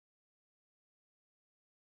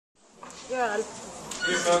You're on.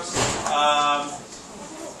 Hey folks,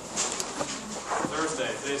 Thursday,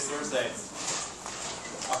 today's Thursday,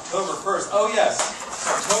 October 1st. Oh yes,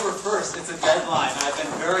 October 1st, it's a deadline. I've been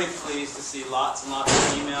very pleased to see lots and lots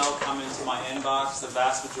of email come into my inbox. The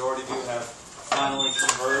vast majority of you have finally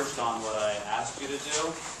converged on what I asked you to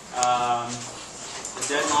do. The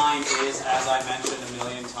deadline is, as I mentioned a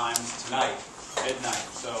million times, tonight, midnight.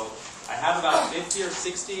 So I have about 50 or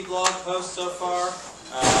 60 blog posts so far.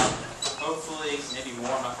 Hopefully, maybe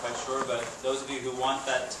more, I'm not quite sure, but those of you who want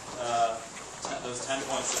that, those 10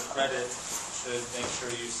 points of credit should make sure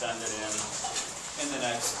you send it in the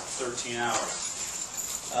next 13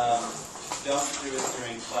 hours. Don't do it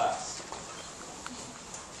during class.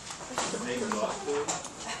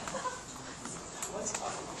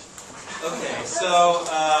 Okay, so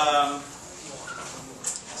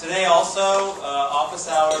today also, office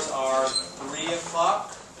hours are 3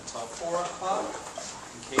 o'clock until 4 o'clock.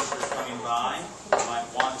 In case you're coming by, you might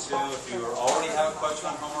want to, if you already have a question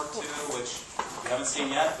on homework 2, which you haven't seen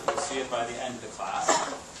yet, but you'll see it by the end of the class.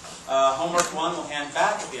 Homework 1 we'll hand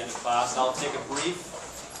back at the end of class. I'll take a brief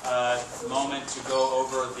moment to go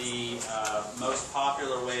over the most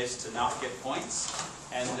popular ways to not get points,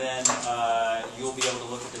 and then you'll be able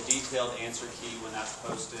to look at the detailed answer key when that's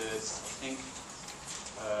posted, I think,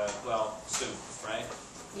 well, soon, right?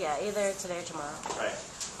 Yeah, either today or tomorrow. Right.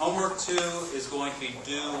 Homework 2 is going to be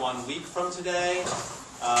due 1 week from today.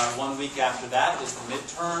 1 week after that is the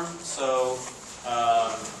midterm. So,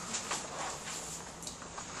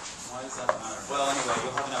 why does that matter? Well, anyway,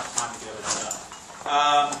 you'll have enough time to get everything done.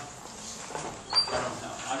 I don't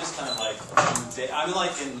know. I'm just kind of like, I'm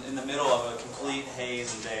like in the middle of a complete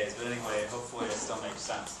haze in days. But anyway, hopefully it still makes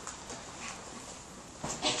sense.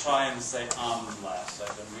 I'll try and say less.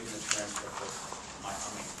 I've been reading the transcript of my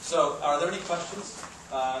humming. So, are there any questions?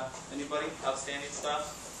 Anybody? Outstanding stuff?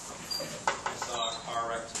 I saw a car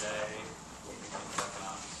wreck today.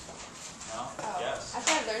 No? Yes? I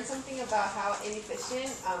thought I learned something about how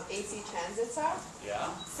inefficient AC transits are.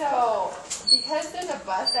 Yeah? So, because there's a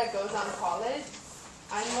bus that goes on college,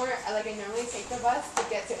 I normally take the bus to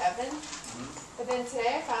get to Evan. But then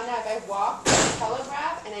today I found out if I walk to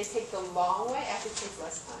Telegraph and I take the long way, I actually take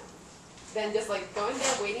less time than just like going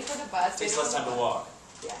there, waiting for the bus. Takes less time to walk.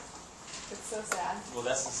 Yeah. It's so sad. Well,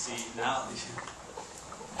 that's the see now.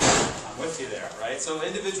 I'm with you there, right? So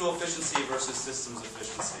individual efficiency versus systems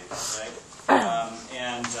efficiency, right?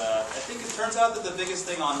 I think it turns out that the biggest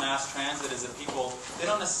thing on mass transit is that people, they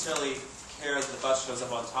don't necessarily care that the bus shows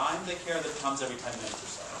up on time. They care that it comes every 10 minutes or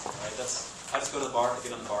so, right? I just go to the bar to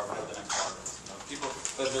get on the bar, whatever the next bar is.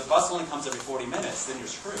 But if the bus only comes every 40 minutes, then you're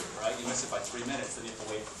screwed, right? You miss it by 3 minutes, then you have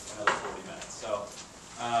to wait for another 40 minutes. So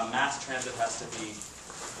mass transit has to be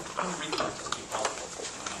frequent to be helpful.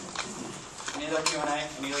 Any other Q&A?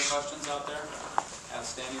 Any other questions out there?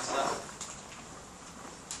 Outstanding stuff?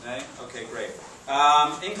 Okay? Okay, great.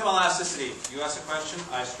 Income elasticity. You asked a question,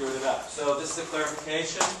 I screwed it up. So this is a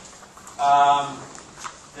clarification.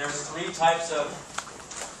 There's 3 types of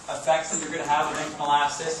effects that you're going to have with income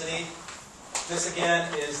elasticity. This again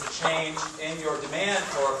is the change in your demand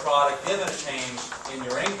for a product given a change in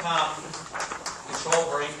your income, control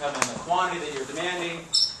for income and the quantity that you're demanding,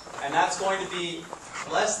 and that's going to be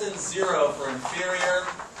less than 0 for inferior,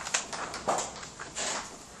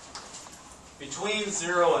 between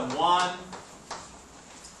 0 and 1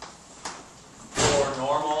 for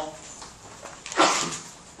normal,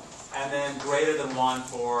 and then greater than 1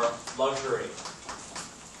 for luxury.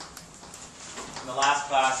 In the last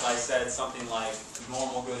class I said something like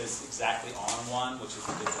normal good is exactly on 1, which is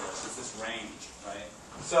ridiculous. It's this range, right?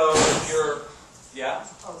 So if you're, yeah?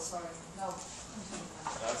 Oh, sorry. No.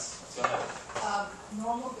 Go ahead.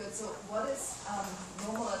 Normal goods. So what is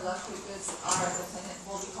normal and luxury goods are dependent,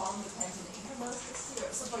 well, we call them dependent income elasticity.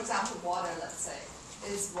 So for example, water, let's say.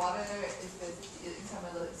 Is water, if the income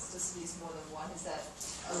elasticity is more than 1, is that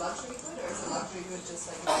a luxury good, or is a luxury good just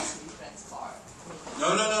like a sweet friend's car?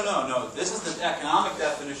 No. This is the economic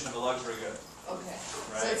definition of a luxury good. Okay.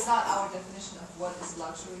 Right. So it's not our definition of what is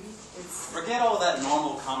luxury. It's Forget all that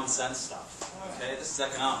normal common sense stuff. Okay, this is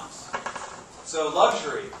economics. So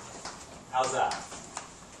luxury, how's that?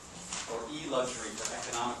 Or e-luxury for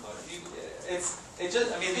economic luxury.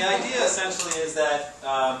 The idea essentially is that,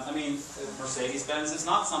 Mercedes-Benz is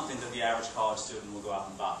not something that the average college student will go out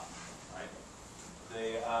and buy, right?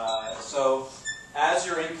 So as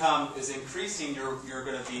your income is increasing, you're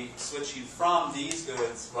going to be switching from these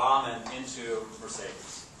goods, ramen, into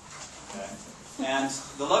Mercedes. Okay? And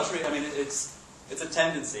the luxury, it's a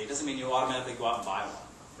tendency. It doesn't mean you automatically go out and buy one,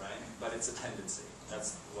 right? But it's a tendency.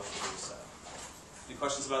 That's what the rules say. Any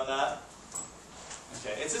questions about that?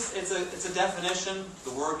 Okay, it's a definition.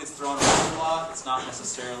 The word gets thrown around a lot. It's not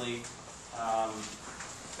necessarily.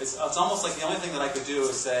 It's almost like the only thing that I could do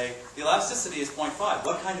is say the elasticity is 0.5.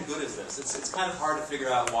 What kind of good is this? It's kind of hard to figure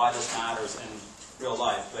out why this matters in real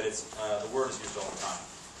life, but it's the word is used all the time.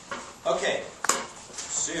 Okay,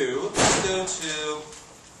 so let's go to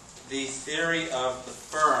the theory of the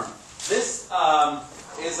firm. This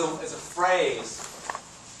is a phrase,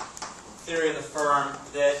 theory of the firm,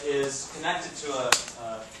 that is connected to a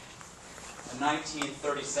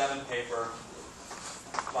 1937 paper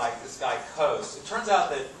by this guy Coase. It turns out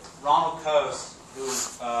that Ronald Coase, who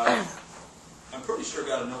I'm pretty sure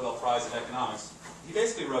got a Nobel Prize in economics, he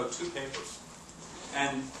basically wrote 2 papers.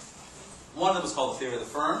 And one of them was called The Theory of the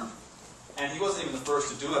Firm, and he wasn't even the first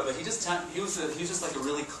to do it, but he was just like a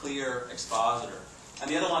really clear expositor. And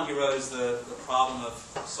the other one he wrote is the problem of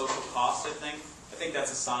social cost, I think. I think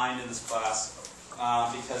that's assigned in this class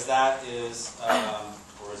because that is,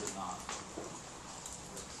 or is it not?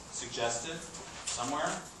 Suggested somewhere?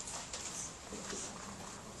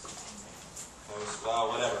 Well,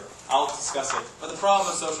 whatever. I'll discuss it. But the problem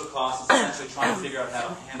of social cost is essentially trying to figure out how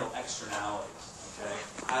to handle externalities. Okay?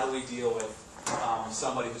 How do we deal with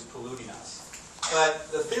somebody who's polluting us?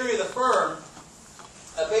 But the theory of the firm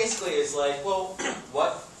basically is like, well,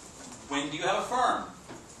 when do you have a firm?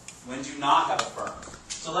 When do you not have a firm?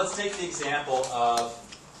 So let's take the example of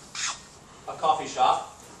a coffee shop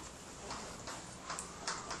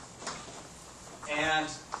and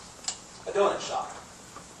a donut shop.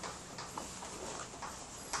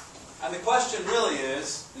 And the question really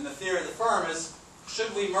is, in the theory of the firm, is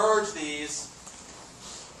should we merge these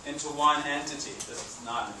into one entity? This is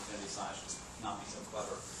not an infinity sign, I should not be so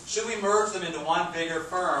clever. Should we merge them into one bigger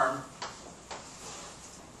firm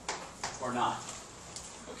or not?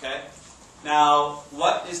 Okay? Now,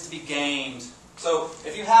 what is to be gained? So,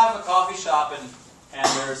 if you have a coffee shop and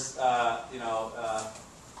there's,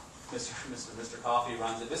 Mr. Coffee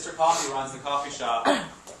runs it. Mr. Coffee runs the coffee shop,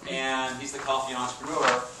 and he's the coffee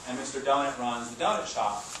entrepreneur, and Mr. Donut runs the donut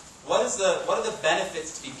shop. What are the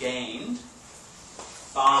benefits to be gained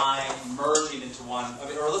by merging into one? I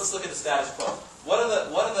mean, or let's look at the status quo. What are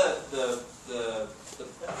the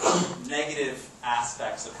negative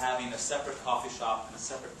aspects of having a separate coffee shop and a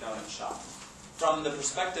separate donut shop from the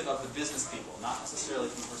perspective of the business people, not necessarily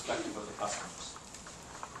from the perspective of the customers?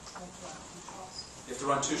 You have to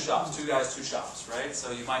run 2 shops, 2 guys, 2 shops, right?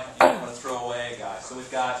 So you might want to throw away a guy. So we've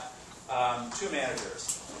got 2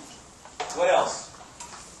 managers. What else?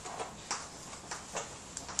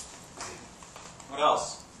 What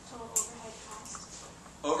else? Total overhead costs.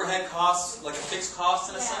 Overhead costs, like a fixed cost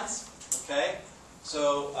in a sense? Okay.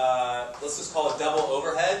 So let's just call it double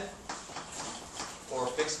overhead or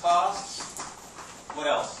fixed costs. What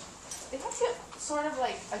else? They have to sort of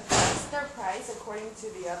like adjust their price according to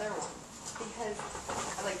the other one. Because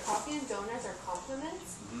like coffee and donuts are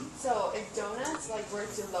complements. Mm-hmm. So if donuts like were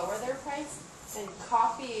to lower their price, then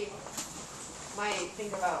coffee might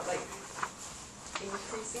think about like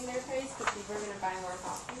increasing their price because people are going to buy more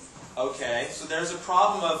coffee. Okay, so there's a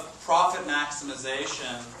problem of profit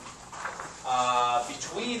maximization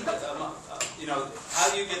between, how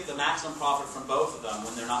do you get the maximum profit from both of them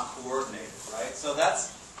when they're not coordinated, right? So that's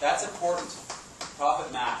important.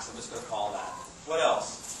 Profit max, I'm just going to call that. What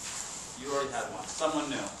else? You already had one. Someone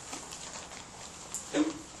new.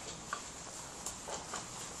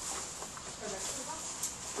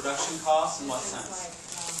 Production costs in what sense? Like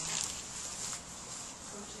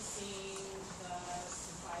purchasing the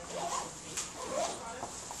supplies and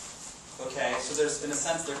products. Okay, so there's, in a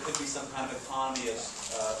sense, there could be some kind of economy of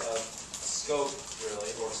scope,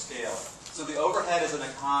 really, or scale. So the overhead is an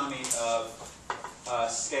economy of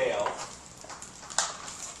scale.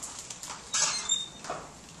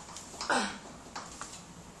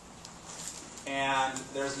 And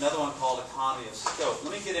there's another one called economy of scope.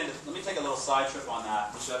 Let me take a little side trip on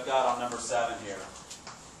that, which I've got on number 7 here.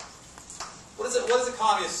 What does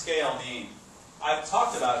economy of scale mean? I've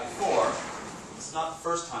talked about it before. It's not the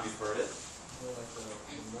first time you've heard it. Like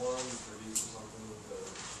the more you produce something, the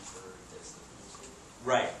cheaper it gets to produce it.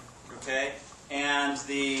 Right. Okay. And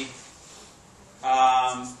the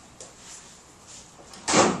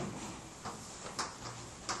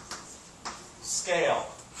scale.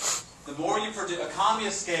 The more you produce, economy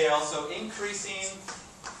of scale, so increasing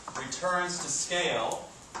returns to scale.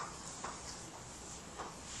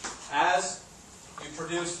 As you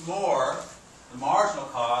produce more, the marginal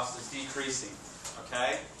cost is decreasing.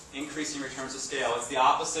 Okay? Increasing returns to scale. It's the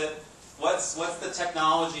opposite. What's the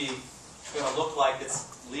technology going to look like that's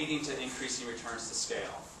leading to increasing returns to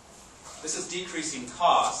scale? This is decreasing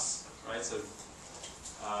costs, right? So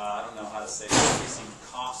I don't know how to let's say, increasing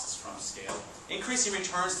costs from scale. Increasing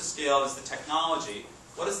returns to scale is the technology.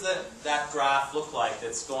 What does that graph look like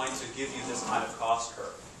that's going to give you this kind of cost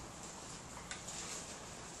curve?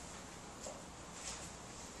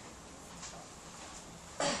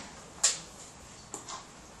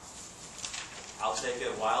 I'll take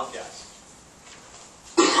a wild guess.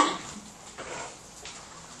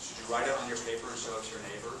 Should you write it on your paper and show it to your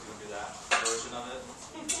neighbor? Do you do that version of it?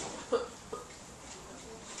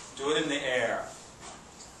 Do it in the air.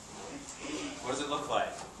 What does it look like?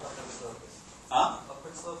 Upward sloping. Huh?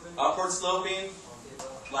 Upward sloping? Upward sloping,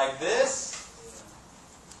 like this.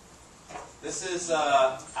 This is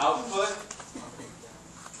output.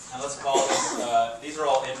 And let's call this, these are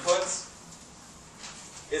all inputs.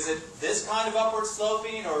 Is it this kind of upward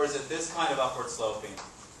sloping, or is it this kind of upward sloping?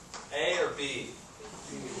 A or B?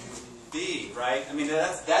 B, right? I mean,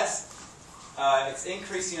 it's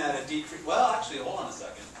increasing at a decrease. Well, actually, hold on a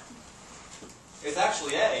second. It's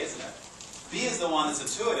actually A, isn't it? B is the one that's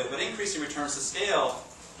intuitive, but increasing returns to scale,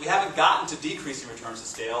 we haven't gotten to decreasing returns to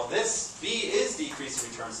scale. This B is decreasing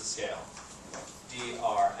returns to scale.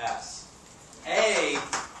 DRS. A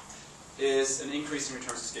is an increasing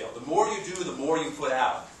returns to scale. The more you do, the more you put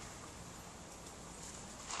out.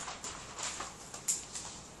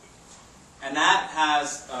 And that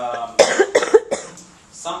has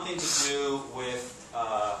something to do with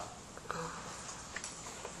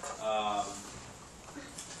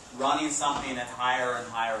running something at higher and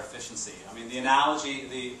higher efficiency. I mean, the analogy,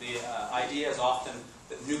 the idea is often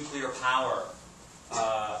that nuclear power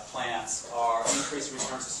plants are increasing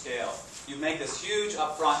returns to scale. You make this huge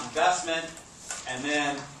upfront investment, and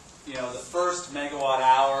then, you know, the first megawatt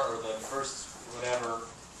hour or the first whatever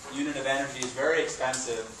unit of energy is very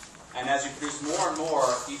expensive, and as you produce more and more,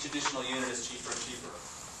 each additional unit is cheaper and cheaper.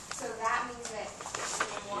 So that means that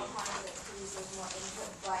the more power that produces more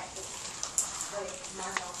input, but the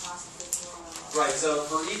marginal cost of goods lower and lower. Right, so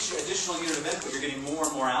for each additional unit of input, you're getting more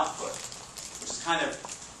and more output, which is kind of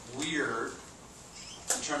weird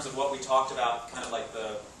in terms of what we talked about, kind of like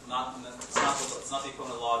it's not the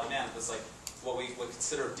equivalent of the law of demand, but it's like what we would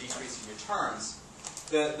consider decreasing returns.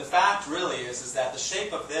 The fact really is that the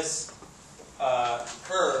shape of this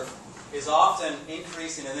curve is often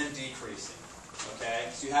increasing and then decreasing. Okay,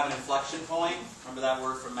 so you have an inflection point. Remember that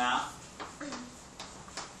word from math?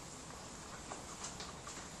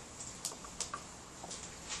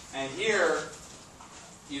 And here,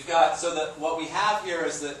 you've got, so that what we have here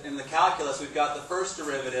is that in the calculus, we've got the first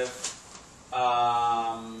derivative,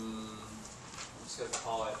 I'm just going to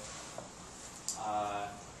call it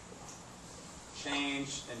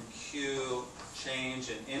change in Q, change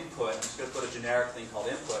in input. I'm just going to put a generic thing called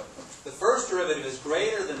input. The first derivative is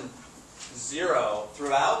greater than 0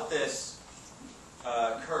 throughout this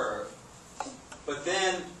curve, but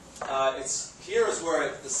then here is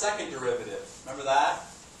where the second derivative, remember that?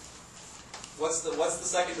 What's the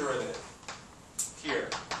second derivative? Here.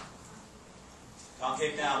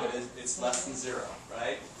 Concave down, but it's less than 0,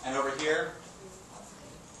 right? And over here,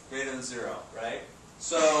 greater than 0, right?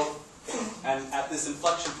 So, and at this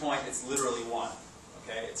inflection point, it's literally 1.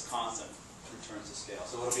 Okay, it's constant. Returns to scale.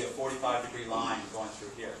 So it'll be a 45-degree line going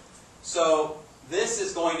through here. So this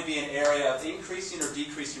is going to be an area of increasing or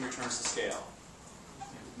decreasing returns to scale.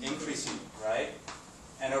 Increasing, right?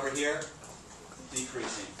 And over here,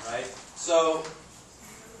 decreasing, right? So,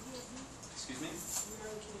 excuse me?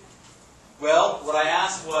 Well, what I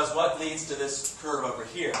asked was what leads to this curve over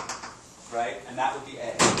here, right? And that would be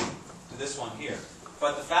A, to this one here.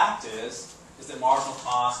 But the fact is that marginal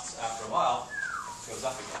costs, after a while, goes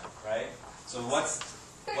up again, right? So what's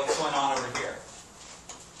going on over here?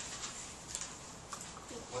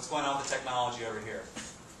 What's going on with the technology over here?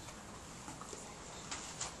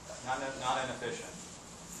 Not inefficient.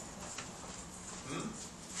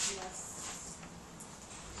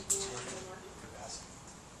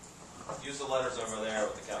 Use the letters over there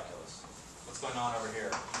with the calculus. What's going on over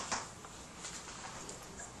here?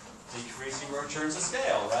 Decreasing returns to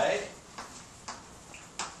scale, right?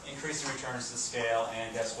 Increasing returns to scale,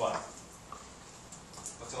 and guess what?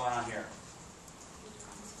 What's going on here?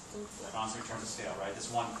 Constant return to scale, right?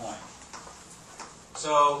 This 1 point.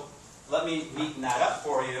 So let me neaten that up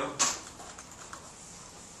for you.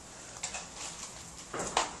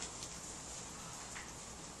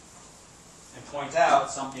 And point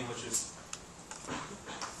out something which is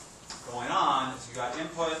going on is you got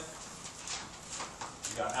input,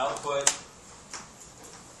 you got output,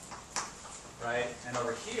 right? And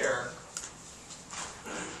over here,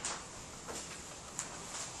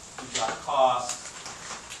 you've got cost,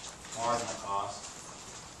 marginal cost,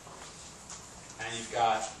 and you've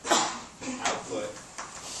got output,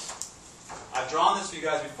 drawn this for you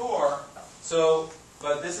guys before,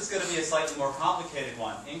 but this is going to be a slightly more complicated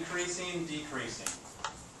one. Increasing, decreasing.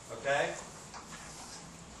 Okay?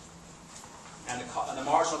 And the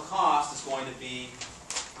marginal cost is going to be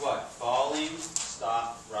what? Falling,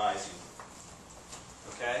 stop, rising.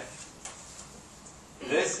 Okay?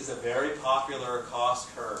 This is a very popular cost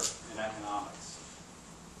curve in economics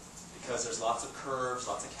because there's lots of curves,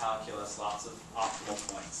 lots of calculus, lots of optimal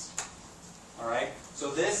points. All right? So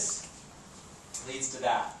this leads to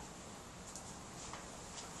that.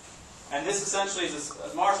 And this essentially is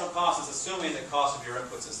marginal cost is assuming the cost of your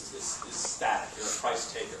inputs is static. You're a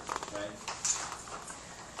price taker, right?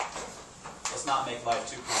 Let's not make life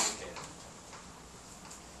too complicated.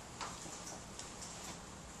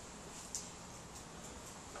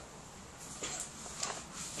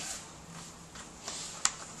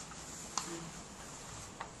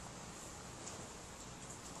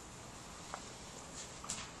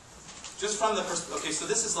 Just from the okay, so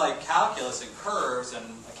this is like calculus and curves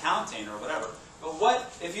and accounting or whatever. But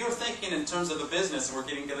what if you were thinking in terms of a business, and we're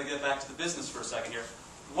going to get back to the business for a second here?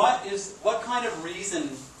 What kind of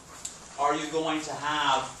reason are you going to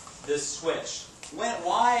have this switch?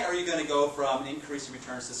 Why are you going to go from increasing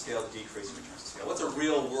returns to scale to decreasing returns to scale? What's a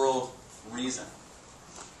real world reason?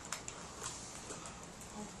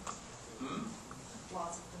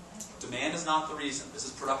 Lots of demand. Demand is not the reason. This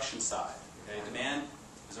is production side. Okay, demand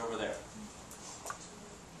is over there.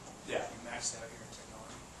 Yeah. You maxed out your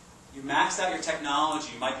technology. You maxed out your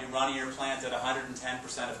technology. You might be running your plant at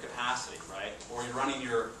 110% of capacity, right? Or you're running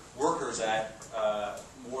your workers at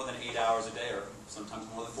more than 8 hours a day, or sometimes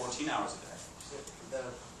more than 14 hours a day. The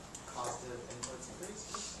cost of inputs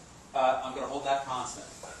increase? I'm going to hold that constant.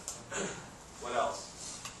 What else?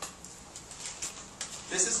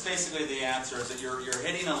 This is basically the answer, is that you're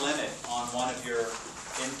hitting a limit on one of your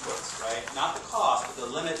inputs, right? Not the cost, but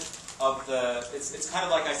the limit of the. It's kind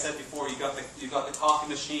of like I said before. You got the coffee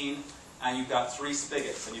machine, and you've got 3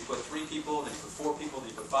 spigots, and you put 3 people, then you put 4 people, then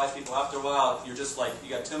you put 5 people. After a while, you're just like you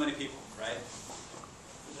got too many people, right?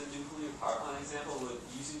 The nuclear power plant example, would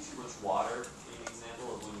using too much water be an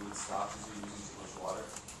example of when you would stop because you're using too much water?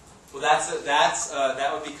 Well, that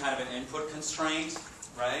would be kind of an input constraint,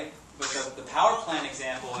 right? But the power plant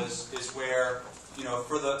example is where, you know,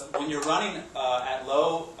 when you're running at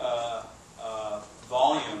low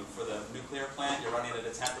volume for the nuclear plant, you're running at a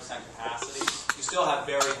 10% capacity, you still have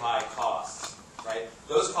very high costs, right?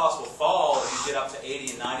 Those costs will fall as you get up to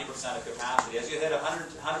 80 and 90% of capacity. As you hit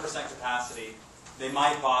 100% capacity, they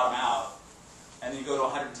might bottom out, and then you go to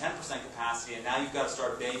 110% capacity, and now you've got to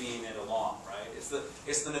start babying it along, right? It's the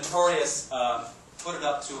notorious put it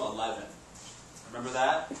up to 11. Remember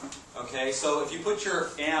that? Okay, so if you put your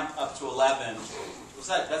amp up to 11, what's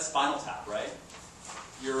that? That's Spinal Tap, right?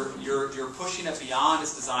 You're pushing it beyond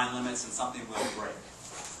its design limits, and something will break.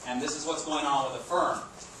 And this is what's going on with a firm.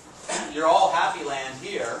 You're all happy land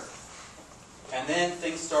here, and then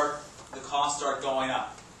the costs start going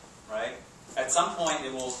up, right? At some point,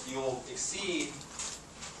 you will exceed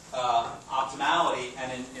optimality,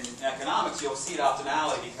 and in economics, you'll exceed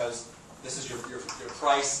optimality because this is your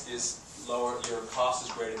price is lower, your cost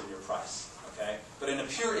is greater than your price. Okay, but in a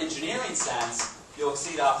pure engineering sense, you'll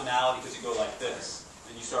exceed optimality because you go like this,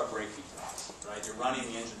 and you start breaking things. Right, you're running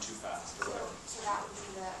the engine too fast, or whatever. So that would be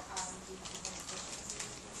the decreasing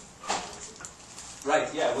efficiency.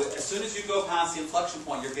 Right. Yeah. As soon as you go past the inflection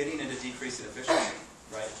point, you're getting into decreasing efficiency.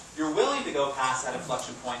 Right? You're willing to go past that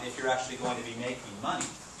inflection point if you're actually going to be making money.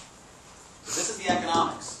 So this is the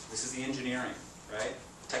economics. This is the engineering, right?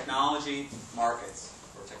 Technology markets,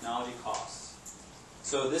 or technology costs.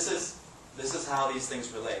 So this is how these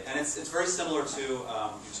things relate, and it's very similar to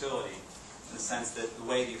utility in the sense that the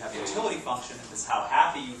way that you have the utility function is how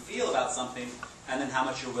happy you feel about something, and then how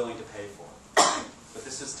much you're willing to pay for it. Right? But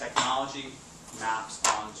this is technology maps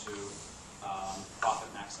onto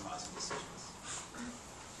profit maximizing decisions.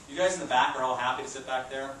 You guys in the back are all happy to sit back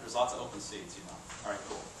there? There's lots of open seats, you know. All right,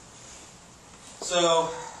 cool. So,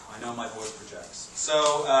 I know my voice projects.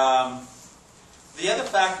 So, the other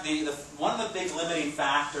fact, one of the big limiting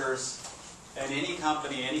factors in any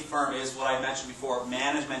company, any firm, is what I mentioned before,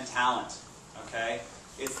 management talent. Okay?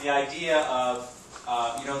 It's the idea of,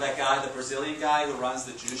 you know that guy, the Brazilian guy who runs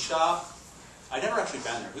the juice shop? I've never actually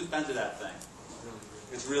been there. Who's been to that thing?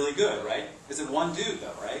 It's really good, right? It's one dude,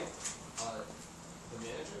 though, right? The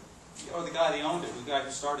manager? Or the guy that owned it, the guy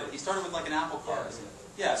who started it. He started with like an apple cart.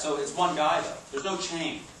 Yeah, so it's one guy though. There's no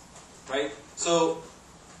chain, right? So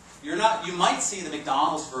you might see the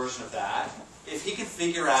McDonald's version of that if he can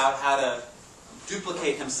figure out how to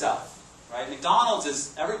duplicate himself, right? McDonald's is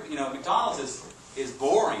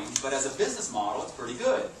boring, but as a business model, it's pretty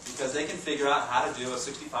good because because they can figure out how to do a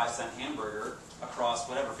 65-cent hamburger across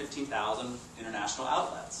whatever 15,000 international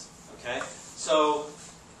outlets. Okay, so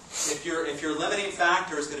if your limiting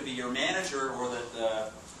factor is going to be your manager or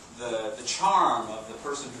the charm of the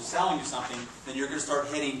person who's selling you something, then you're going to start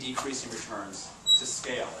hitting decreasing returns to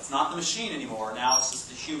scale. It's not the machine anymore. Now it's just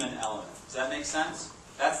the human element. Does that make sense?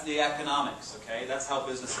 That's the economics. Okay, that's how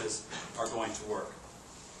businesses are going to work.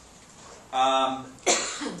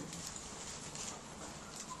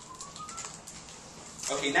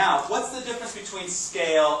 Okay, now, what's the difference between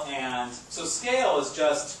scale and... So scale is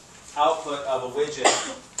just output of a widget.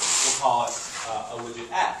 We'll call it a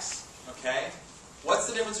widget X. Okay? What's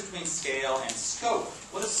the difference between scale and scope?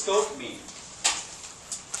 What does scope mean?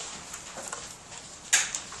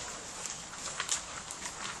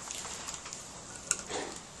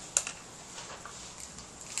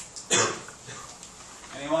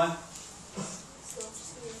 Anyone?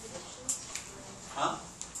 Huh?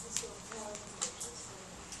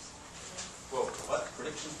 Whoa, what?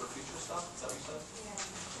 Predictions for future stuff? Is that what you said?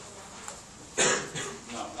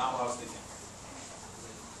 No, not what I was thinking.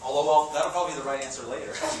 Although, well, that'll probably be the right answer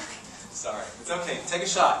later. Sorry. It's okay. Take a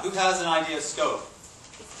shot. Who has an idea of scope?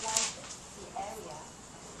 It's like the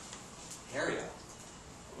area. Area?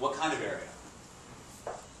 What kind of area?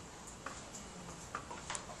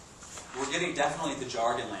 We're getting definitely into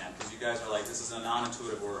jargon land, because you guys are like, this is a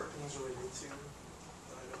non-intuitive word. Things related to the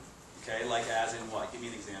item. Okay, like as in what? Give me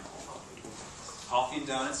an example. Coffee and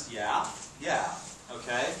donuts? Yeah. Yeah.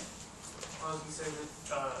 Okay. I was going to say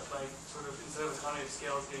that, like, sort of, instead of economy of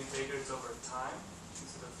scale, it's getting bigger, it's over time?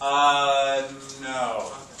 Instead of...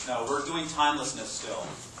 No. No, we're doing timelessness still.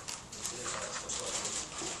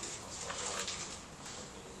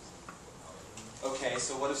 Okay,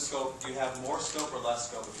 so what is scope? Do you have more scope or less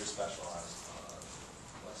scope if you're specialized?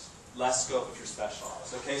 Less scope if you're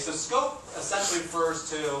specialized. Okay, so scope essentially refers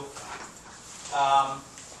to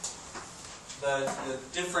the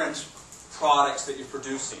different products that you're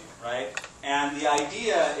producing, right? And the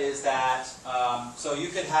idea is that, so you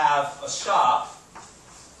could have a shop,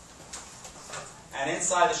 and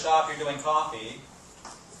inside the shop you're doing coffee,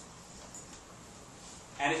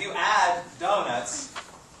 and if you add donuts,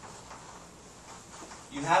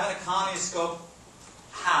 you have an economy of scope.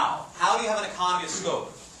 How? How do you have an economy of scope?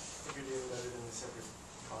 If you're doing better than a separate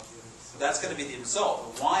copy of it. That's going to be the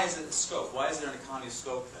result. But why is it the scope? Why is there an economy of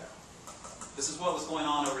scope there? This is what was going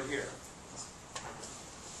on over here.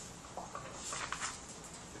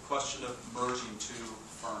 The question of merging two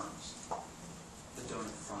firms. The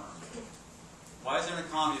donut firm. Why is there an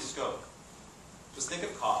economy of scope? Just think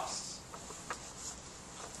of costs.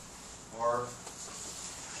 Or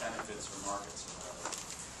benefits or markets or whatever.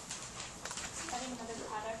 Adding another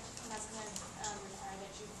product, and that's going to require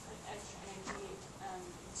that you put extra energy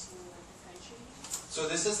into differentiating. So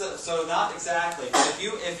this is so not exactly. But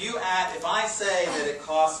if I say that it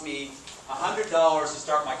costs me $100 to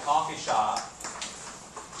start my coffee shop,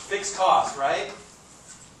 fixed cost, right?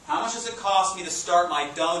 How much does it cost me to start my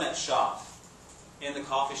donut shop in the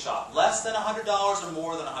coffee shop? Less than $100 or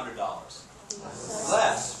more than $100?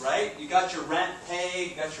 Less, right? You got your rent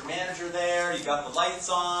paid, you got your manager there, you got the lights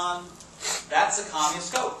on. That's economy of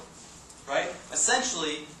scope, right?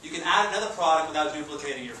 Essentially, you can add another product without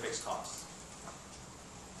duplicating your fixed costs.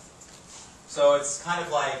 So it's kind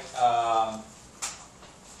of like,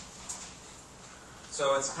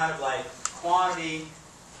 quantity.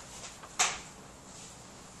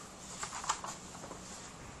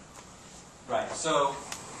 Right. So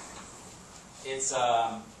it's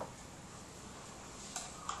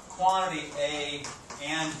quantity A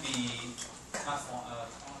and B. Not quantity.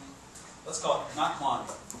 Let's call it not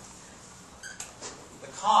quantity.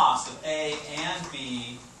 The cost of A and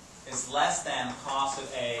B is less than the cost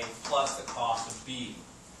of A plus the cost of B.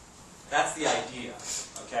 That's the idea,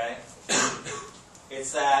 okay?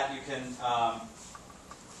 It's that you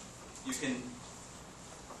can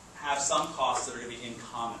have some costs that are going to be in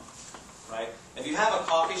common, right? If you have a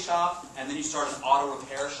coffee shop and then you start an auto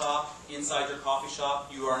repair shop inside your coffee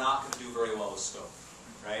shop, you are not going to do very well with scope,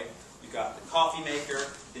 right? You've got the coffee maker,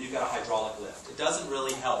 then you've got a hydraulic lift. It doesn't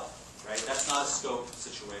really help, right? That's not a scope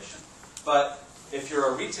situation. But if you're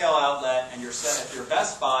a retail outlet and if you're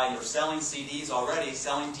Best Buy, you're selling CDs already,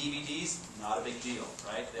 selling DVDs, not a big deal,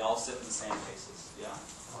 right? They all sit in the same cases. Yeah?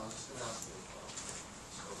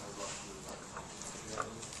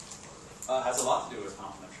 Has a lot to do with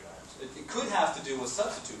complementary items. It could have to do with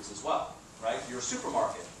substitutes as well, right? You're a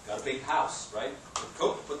supermarket, got a big house, right? Put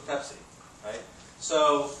Coke, put Pepsi, right?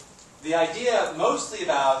 So the idea mostly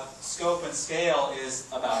about scope and scale is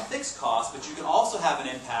about fixed costs, but you can also have an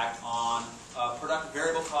impact on productive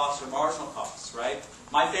variable costs or marginal costs, right?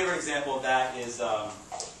 My favorite example of that is, I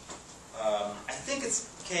think it's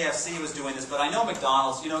KFC was doing this, but I know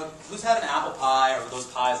McDonald's, you know, who's had an apple pie or those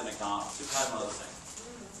pies at McDonald's? Who's had one of those things?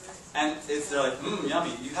 And they're like,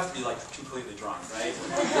 yummy. You have to be like completely drunk, right?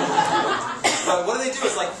 But what do?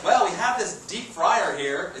 It's like, well, we have this deep fryer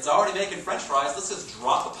here. It's already making French fries. Let's just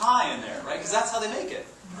drop a pie in there, right? Because that's how they make it.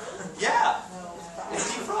 Yeah,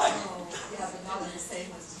 it's deep fried. Yeah, but not the same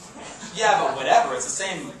as. Yeah, but whatever. It's the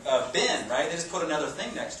same bin, right? They just put another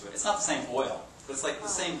thing next to it. It's not the same oil, but it's like the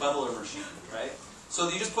same bubbler machine, right? So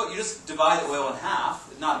you just divide the oil in half.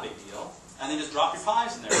 It's not a big deal, and then just drop your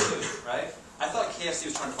pies in there too, right? I thought KFC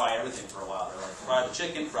was trying to fry everything for a while. They're like, fry the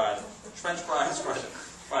chicken, fry the French fries, fry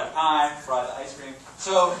the pie, fry the ice cream.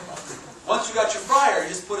 So once you got your fryer, you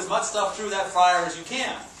just put as much stuff through that fryer as you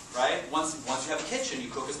can, right? Once you have a kitchen,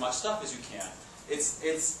 you cook as much stuff as you can.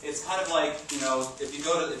 It's kind of like, you know, if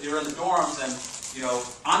you're in the dorms and, you know,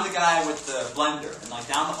 I'm the guy with the blender, and like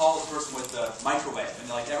down the hall is the person with the microwave, and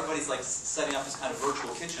like everybody's like setting up this kind of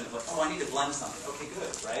virtual kitchen of like, oh, I need to blend something. Okay,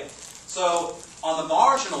 good, right? So on the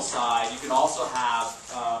marginal side, you can also have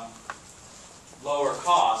lower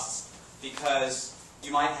costs because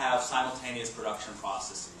you might have simultaneous production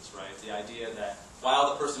processes, right? The idea that while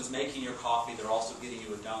the person's making your coffee, they're also getting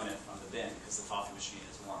you a donut from the bin because the coffee machine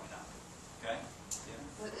is warming up. Okay? Yeah.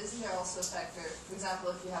 But isn't there also a factor, for example,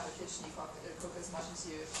 if you have a kitchen, you cook as much as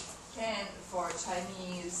you can for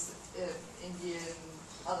Chinese, Indian,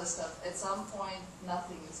 other stuff. At some point,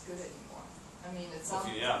 nothing is good anymore. I mean, it's If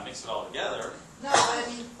you mix it all together. No, but I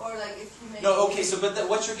mean, or like if you make. No, okay. So, but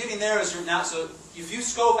what you're getting there is so if you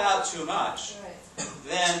scope out too much, Right.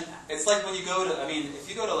 then it's like when you go to. I mean, if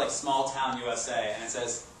you go to like small town USA and it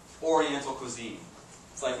says Oriental cuisine,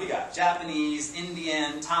 it's like we got Japanese,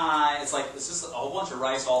 Indian, Thai. It's just a whole bunch of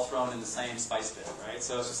rice all thrown in the same spice bit, right?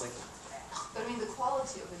 So it's just like. But I mean, the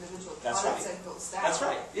quality of individual That's products right. that goes down. That's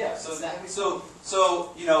right. Yeah.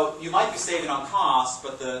 So you know, you might be saving on cost,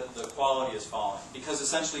 but the quality is falling because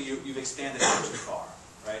essentially you've expanded out too far,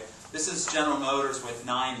 right? This is General Motors with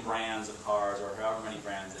 9 brands of cars or however many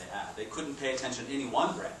brands they had. They couldn't pay attention to any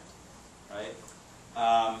one brand, right?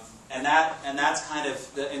 And that's kind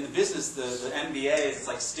of in the business. The MBA is it's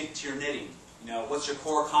like stick to your knitting. You know, what's your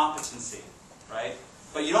core competency, right?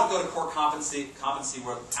 But you don't go to core competency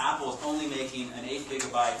where Apple is only making an 8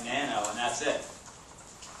 gigabyte Nano and that's it.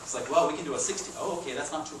 It's like, well, we can do a 60. Oh, okay,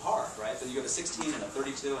 that's not too hard, right? But you have a 16 and a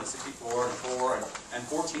 32 and a 64 and a 4 and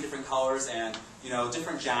 14 different colors and, you know,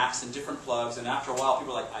 different jacks and different plugs. And after a while,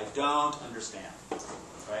 people are like, I don't understand,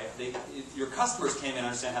 right? Your customers can't even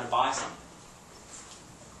understand how to buy something.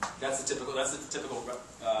 That's the typical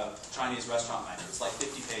Chinese restaurant menu. It's like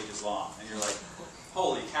 50 pages long, and you're like,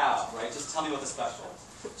 holy cow, right? Just tell me what the special is.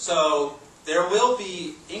 So there will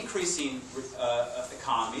be increasing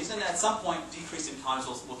economies, and at some point, decreasing economies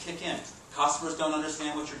will kick in. Customers don't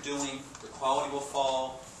understand what you're doing. The quality will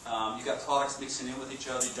fall. You've got products mixing in with each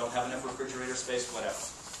other. You don't have enough refrigerator space, whatever.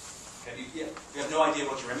 Okay, you have no idea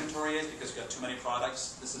what your inventory is because you've got too many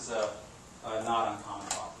products. This is a not uncommon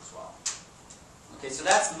problem as well. Okay, so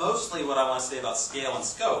that's mostly what I want to say about scale and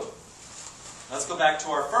scope. Let's go back to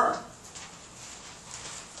our firm.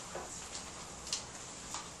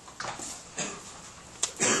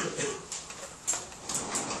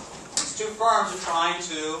 These two firms are trying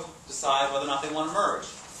to decide whether or not they want to merge.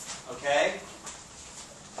 Okay?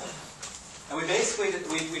 And we basically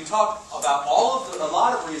we talked about a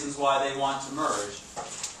lot of reasons why they want to merge.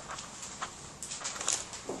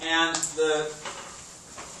 And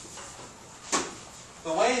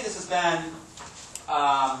the way this has been,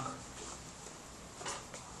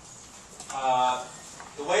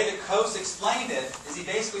 the way that Coase explained it is he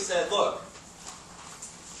basically said, look,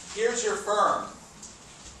 here's your firm.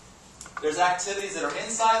 There's activities that are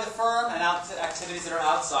inside the firm and activities that are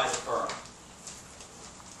outside the firm.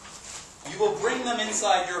 You will bring them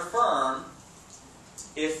inside your firm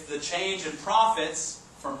if the change in profits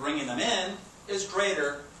from bringing them in is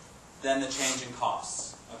greater than the change in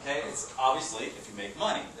costs. Okay? It's obviously if you make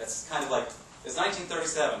money. That's kind of like, it's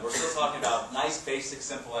 1937. We're still talking about nice, basic,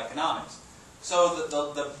 simple economics. So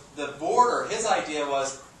the boarder, his idea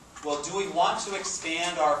was, well, do we want to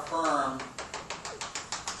expand our firm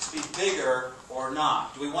to be bigger or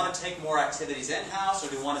not? Do we want to take more activities in-house, or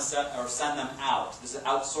do we want to send them out? This is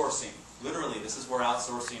outsourcing. Literally, this is where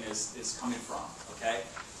outsourcing is coming from. Okay?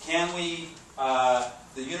 Can we,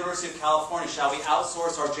 the University of California, shall we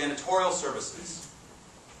outsource our janitorial services?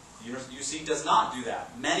 UC does not do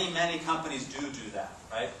that. Many, many companies do that,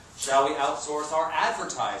 right? Shall we outsource our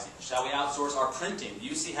advertising? Shall we outsource our printing? The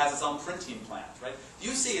UC has its own printing plant, right? The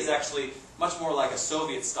UC is actually much more like a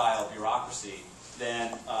Soviet-style bureaucracy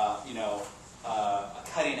than, a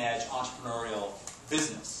cutting-edge entrepreneurial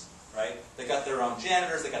business, right? They got their own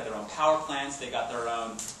janitors, they got their own power plants, they got their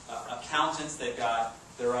own accountants, they've got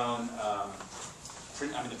their own,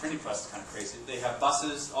 the printing press is kind of crazy. They have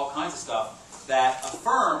buses, all kinds of stuff that a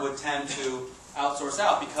firm would tend to outsource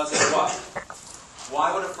out because of what?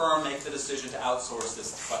 Why would a firm make the decision to outsource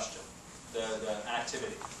this question, the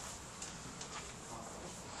activity?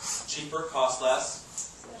 Cheaper, cost less.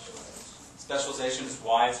 Specialization is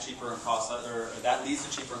why it's cheaper and cost less, or that leads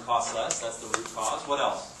to cheaper and cost less. That's the root cause. What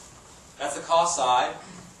else? That's the cost side.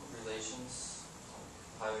 Relations,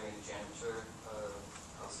 hiring a janitor,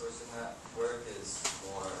 outsourcing that work is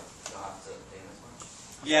more, you don't have to pay as much.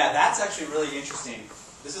 Yeah, that's actually really interesting.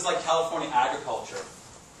 This is like California agriculture,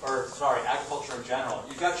 or sorry, agriculture in general.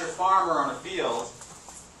 You've got your farmer on a field,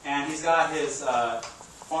 and he's got his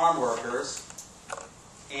farm workers,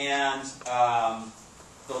 and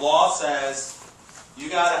the law says you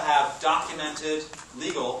got to have documented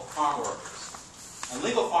legal farm workers. And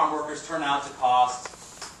legal farm workers turn out to cost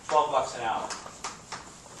 $12 an hour.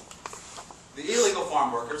 The illegal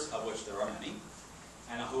farm workers, of which there are many,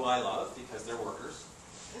 and who I love because they're workers,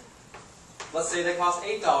 let's say they cost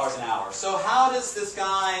 $8 an hour. So how does this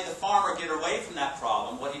guy, the farmer, get away from that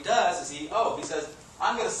problem? What he does is he says,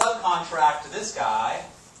 I'm going to subcontract to this guy,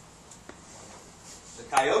 the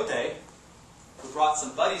coyote, who brought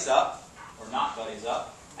some buddies up, or not buddies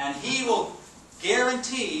up, and he will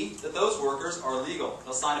guarantee that those workers are legal.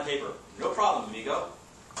 They'll sign a paper. No problem, amigo.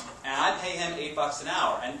 And I pay him $8 an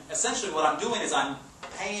hour. And essentially what I'm doing is I'm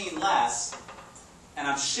paying less, and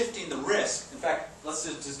I'm shifting the risk. In fact, let's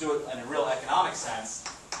just do it in a real economic sense.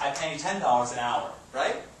 I pay $10 an hour,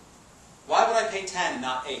 right? Why would I pay 10 and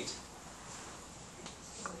not 8?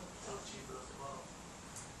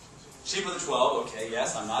 Cheaper than 12, okay,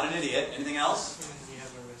 yes, I'm not an idiot. Anything else?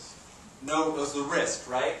 No, that's the risk,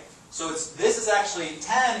 right? So this is actually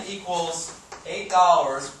 10 equals $8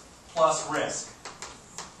 plus risk.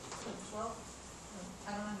 12?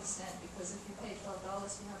 I don't understand, because if you pay $12,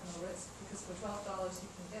 you have no risk. Because for $12, you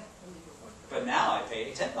can get a legal worker. But now I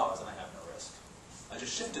pay $10 and I have no risk. I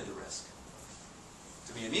just shifted the risk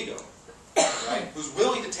to be amigo, right? Who's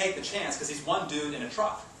willing to take the chance because he's one dude in a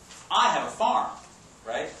truck. I have a farm,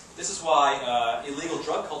 right? This is why illegal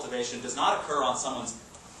drug cultivation does not occur on someone's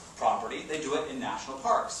property. They do it in national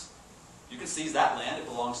parks. You can seize that land, it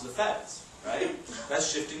belongs to the feds, right? That's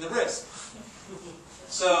shifting the risk.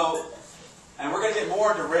 So, and we're going to get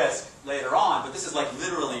more into risk later on, but this is like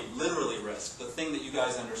literally risk, the thing that you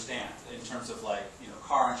guys understand in terms of like,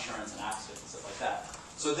 car insurance and accidents and stuff like that.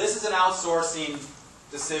 So this is an outsourcing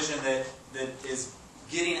decision that is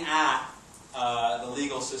getting at the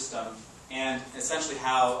legal system and essentially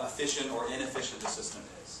how efficient or inefficient the system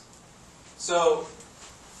is. So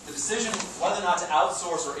the decision whether or not to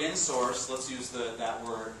outsource or insource, let's use that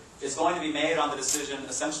word, is going to be made on the decision,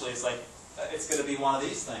 essentially, it's like, it's going to be one of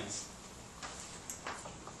these things.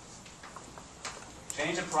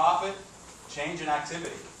 Change in profit, change in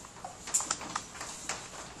activity.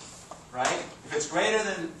 Right? If it's greater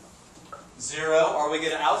than 0, are we going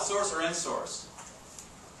to outsource or insource?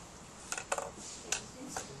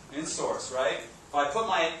 Insource, right? If I put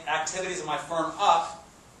my activities in my firm up,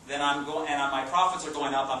 then I'm going, and my profits are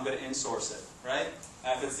going up, I'm going to insource it, right?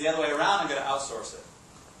 If it's the other way around, I'm going to outsource it.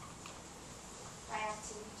 By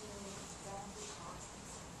activity, do you mean guarantee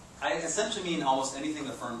costs? I essentially mean almost anything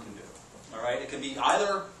the firm can do. All right? It can be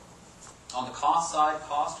either on the cost side,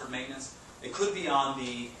 cost or maintenance. It could be on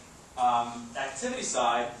the activity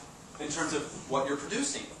side in terms of what you're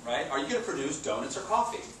producing, right? Are you going to produce donuts or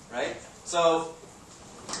coffee, right? So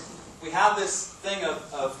we have this thing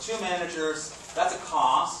of 2 managers. That's a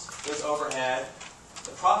cost. There's overhead.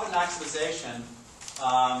 The profit maximization,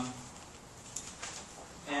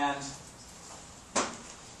 and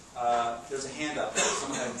there's a hand up.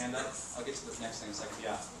 Someone had a hand up? I'll get to this next thing in a second.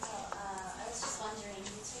 Yeah. So, I was just wondering,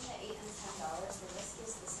 between the $8 and $10, the risk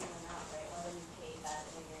is the same amount, right? Whether you pay that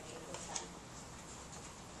immigrant 8 or 10.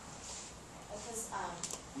 Because,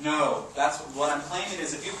 No, that's what I'm claiming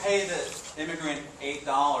is if you pay the immigrant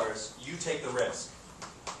 $8, you take the risk.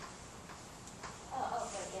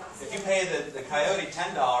 but yeah. If you pay the coyote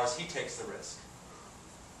 $10, he takes the risk.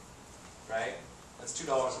 Right? That's $2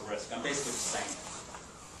 of risk. I'm basically just saying it.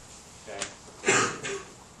 Okay.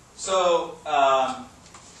 So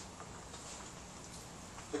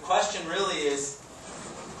the question really is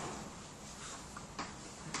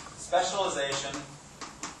specialization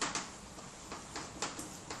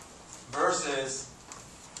versus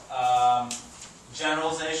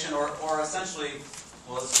generalization, or essentially,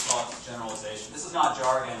 well, let's just call it generalization. This is not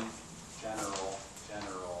jargon. General.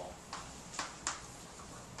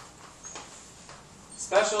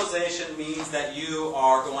 Specialization means that you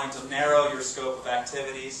are going to narrow your scope of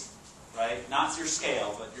activities, right? Not your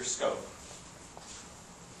scale, but your scope.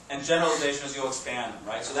 And generalization is you'll expand them,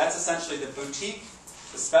 right? So that's essentially the boutique,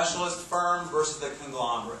 the specialist firm versus the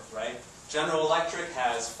conglomerate, right? General Electric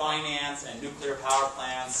has finance and nuclear power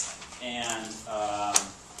plants and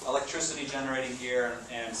electricity generating gear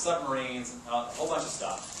and submarines and a whole bunch of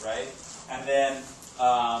stuff, right? And then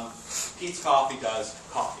Pete's Coffee does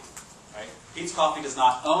coffee, right? Pete's Coffee does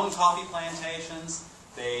not own coffee plantations.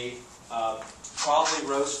 They probably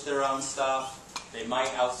roast their own stuff. They might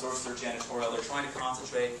outsource their janitorial. They're trying to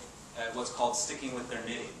concentrate at what's called sticking with their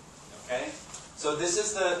knitting. Okay? So this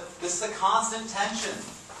is the constant tension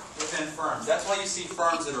within firms. That's why you see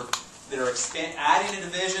firms that are adding a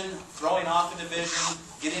division, throwing off a division,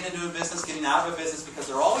 getting into a business, getting out of a business, because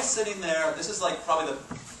they're always sitting there. This is like probably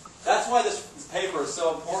that's why this paper is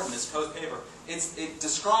so important, this Coase paper. It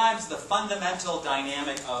describes the fundamental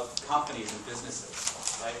dynamic of companies and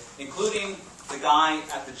businesses, right? Including the guy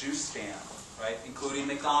at the juice stand, right? Including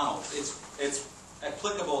McDonald's. It's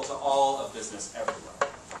applicable to all of business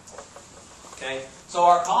everywhere. Okay? So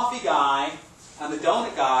our coffee guy and the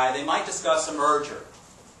donut guy, they might discuss a merger,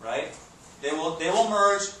 right? They will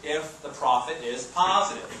merge if the profit is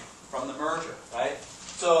positive from the merger, right?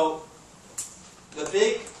 So the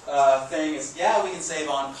big thing is, yeah, we can save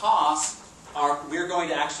on costs. We're going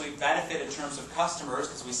to actually benefit in terms of customers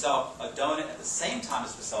because we sell a donut at the same time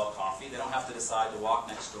as we sell coffee. They don't have to decide to walk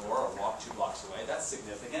next door or walk 2 blocks away. That's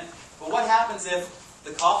significant. But what happens if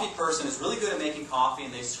the coffee person is really good at making coffee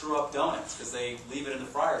and they screw up donuts because they leave it in the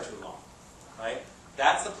fryer too long, right?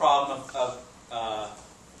 That's the problem of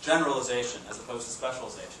generalization as opposed to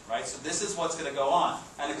specialization, right? So this is what's going to go on.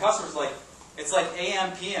 And the customer's like, it's like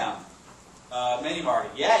AM, PM. Mini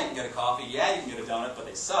market. Yeah, you can get a coffee. Yeah, you can get a donut, but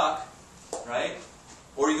they suck. Right?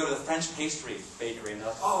 Or you go to the French pastry bakery and they're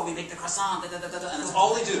like, oh, we make the croissant, and that's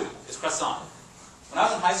all they do is croissant. When I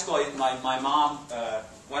was in high school, my mom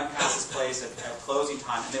went past this place at closing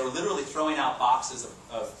time, and they were literally throwing out boxes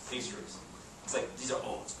of pastries. It's like, these are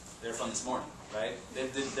old. They're from this morning, right?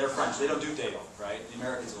 They're French. They don't do day old, right? The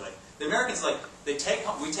Americans are like,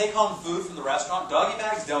 we take home food from the restaurant. Doggy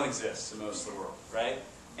bags don't exist in most of the world, right?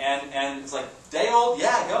 And it's like, day old,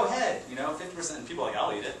 yeah, go ahead. 50%. And people are like,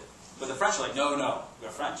 I'll eat it. But the French are like, no, we're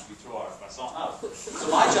French. We throw our croissant out. So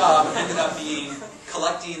my job ended up being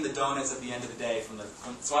collecting the donuts at the end of the day.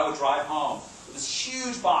 So I would drive home with this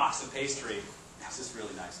huge box of pastry. It was just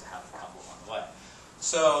really nice to have a couple on the way.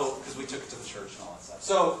 So, because we took it to the church and all that stuff.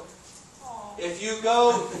 So, if you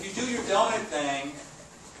do your donut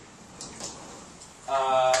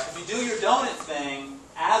thing,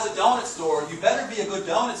 as a donut store, you better be a good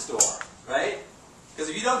donut store, right? Because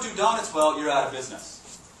if you don't do donuts well, you're out of business.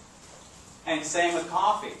 And same with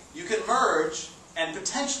coffee. You can merge and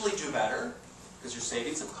potentially do better because you're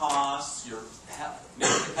saving some costs, you're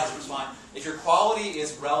making the customers fine, if your quality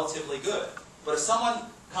is relatively good. But if someone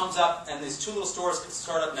comes up and these 2 little stores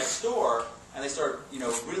start up next door and they start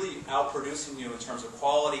really outproducing you in terms of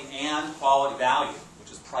quality and quality value,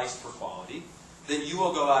 which is price per quality, then you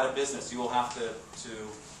will go out of business. You will have to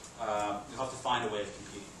find a way of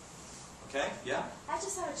competing. Okay? Yeah? I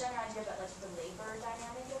just have a general idea about the labor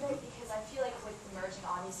dynamic of it, because I feel like with the merging,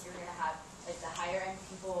 obviously you're going to have the higher end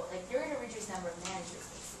people, you're going to reduce the number of managers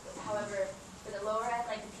basically. However, for the lower end,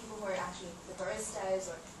 the people who are actually the baristas,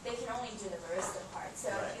 or they can only do the barista part. So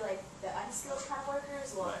I feel like the unskilled kind of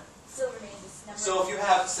workers will still remain this number. So if you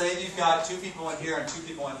have, say you've got 2 people in here and 2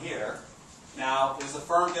 people in here, now is the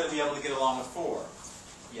firm going to be able to get along with 4?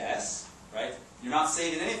 Yes, right? You're not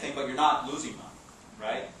saving anything, but you're not losing money,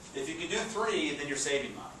 right? If you can do 3, then you're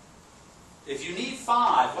saving money. If you need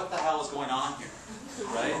 5, what the hell is going on here?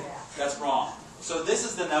 Right? That's wrong. So this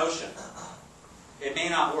is the notion. It may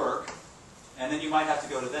not work, and then you might have to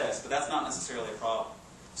go to this, but that's not necessarily a problem.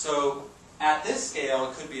 So at this scale,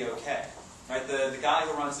 it could be okay. Right? The guy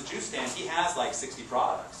who runs the juice stand, he has 60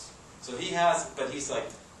 products. So he's like,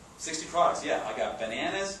 60 products. Yeah, I got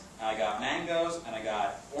bananas, I got mangoes, and I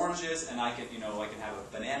got oranges, and I can have a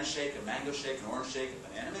banana shake, a mango shake, an orange shake, a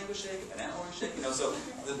banana mango shake, a banana orange shake. So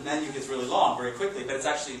the menu gets really long very quickly, but it's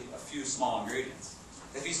actually a few small ingredients.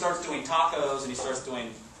 If he starts doing tacos and he starts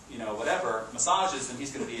doing, whatever, massages, then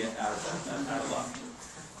he's going to be out of luck.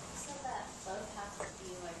 So that both have to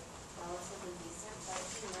be relatively decent, but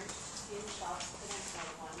if you merge 2 shops, couldn't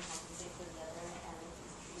one compensate for the other and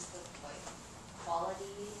increase the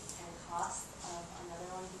quality and cost of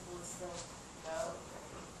another one? People would still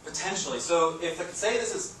potentially. So if, say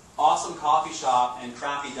this is awesome coffee shop and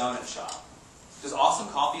crappy donut shop, does awesome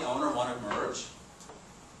coffee owner want to merge?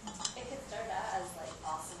 It could start out as like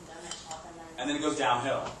awesome donut shop And then it goes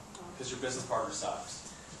downhill because your business partner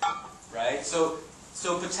sucks, right? So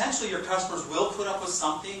potentially your customers will put up with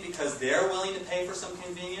something because they're willing to pay for some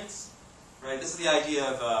convenience, right? This is the idea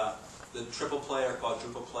of the triple play or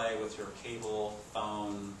quadruple play with your cable,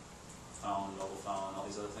 phone, mobile phone, all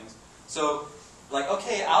these other things. So, like,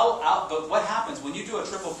 okay, but what happens when you do a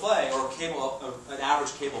triple play or an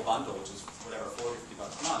average cable bundle, which is whatever, $40,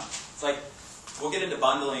 $50 a month? It's like, we'll get into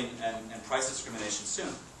bundling and price discrimination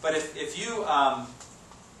soon. But if you,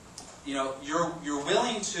 you're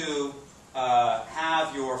willing to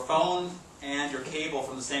have your phone and your cable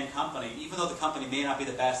from the same company, even though the company may not be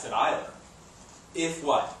the best at either, if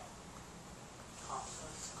what?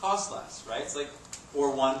 Cost less, right? It's like,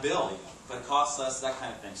 or one bill even, but costs less, that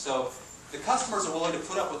kind of thing. So the customers are willing to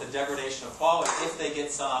put up with the degradation of quality if they get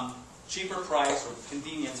some cheaper price or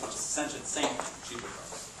convenience, which is essentially the same thing, cheaper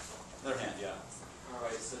price. On the other hand, yeah.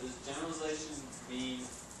 Alright, so does generalization mean,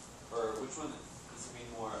 or which one does it mean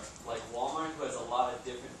more? Like Walmart, who has a lot of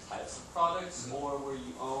different types of products, or where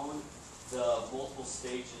you own the multiple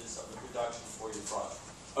stages of the production for your product?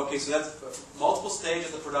 Okay, so that's multiple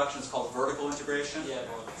stages of production is called vertical integration. Yeah,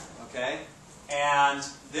 okay? And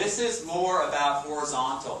this is more about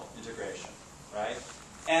horizontal integration, right?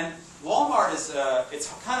 And Walmart is, it's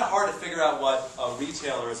kind of hard to figure out what a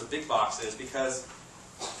retailer as a big box is because,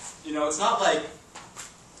 it's not like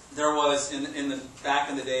there was, back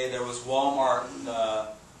in the day, there was Walmart,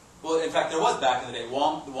 well, in fact, there was back in the day,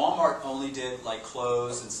 Walmart only did like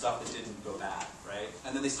clothes and stuff that didn't go bad, right?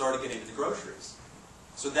 And then they started getting into groceries.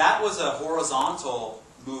 So that was a horizontal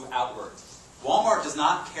move outward. Walmart does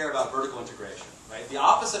not care about vertical integration, right? The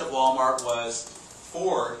opposite of Walmart was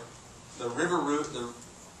Ford, the Rouge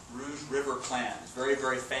River Plan. It's very,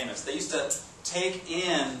 very famous. They used to take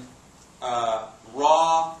in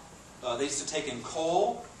they used to take in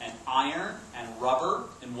coal and iron and rubber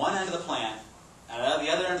in one end of the plant, and at the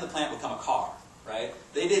other end of the plant would come a car, right?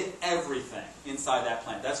 They did everything inside that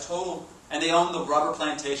plant. That's total. And they own the rubber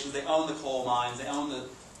plantations, they own the coal mines, they own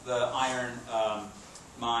the iron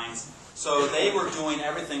mines. So they were doing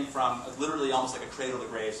everything from literally almost like a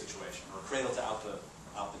cradle-to-grave situation, or a cradle to out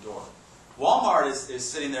the door. Walmart is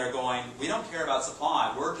sitting there going, we don't care about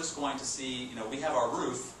supply, we're just going to see, we have our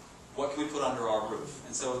roof, what can we put under our roof?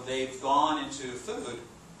 And so they've gone into food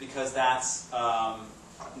because that's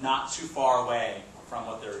not too far away from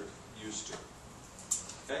what they're used to.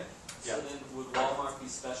 Okay? So then would Walmart be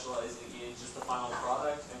specializing in just the final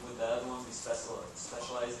product, and would the other one be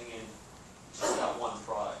specializing in just that one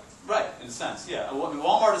product? Right, in a sense, yeah.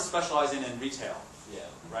 Walmart is specializing in retail, Yeah.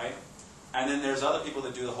 right? And then there's other people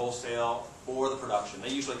that do the wholesale or the production. They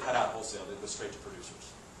usually cut out wholesale, they go straight to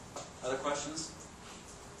producers. Other questions?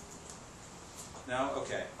 No?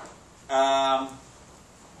 Okay.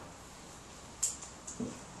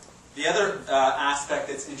 The other aspect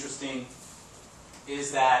that's interesting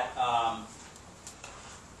is that, how am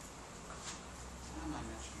I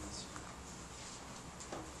mentioning this?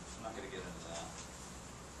 I'm not going to get into that.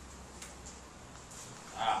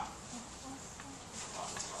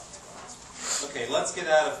 Okay, let's get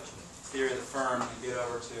out of theory of the firm and get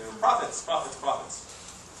over to profits.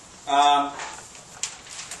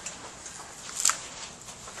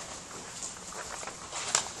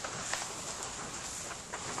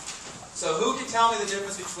 So who can tell me the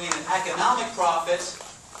difference between an economic profit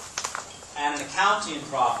and an accounting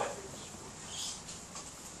profit?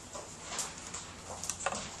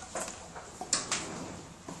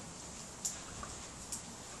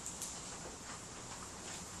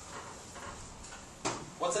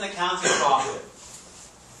 What's an accounting profit?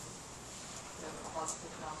 A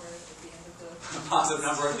positive number at the end of the... A positive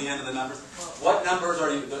number at the end of the numbers. What numbers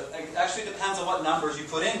are you... It actually depends on what numbers you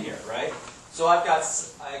put in here, right? So I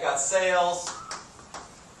got sales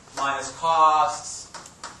minus costs,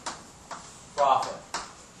 profit,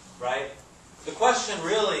 right? The question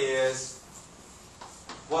really is,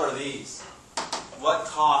 what are these? What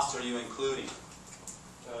costs are you including?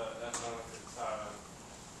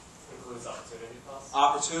 Includes opportunity costs.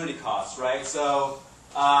 Opportunity costs, right? So,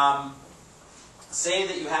 say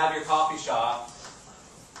that you have your coffee shop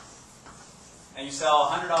and you sell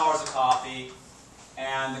 $100 of coffee,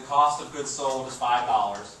 and the cost of goods sold is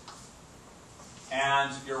 $5,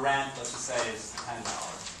 and your rent, let's just say, is $10.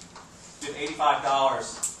 You have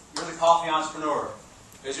 $85. You're the coffee entrepreneur.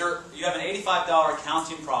 You have an $85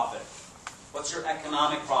 accounting profit. What's your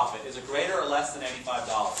economic profit? Is it greater or less than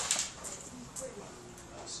 $85?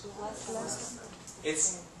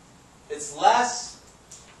 It's less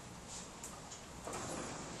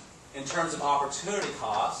in terms of opportunity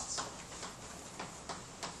costs,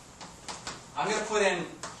 I'm going to put in,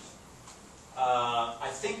 I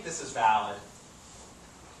think this is valid.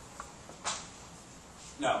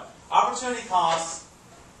 No. Opportunity costs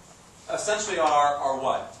essentially are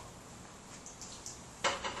what?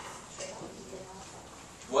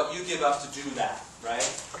 What you give up to do that, right?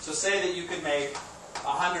 So say that you could make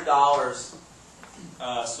 $100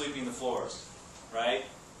 sweeping the floors, right?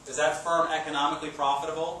 Is that firm economically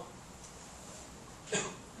profitable?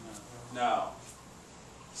 No.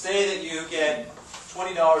 Say that you get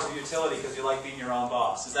 $20 of utility because you like being your own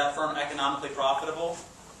boss. Is that firm economically profitable?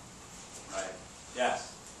 Right. Yes.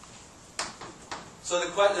 So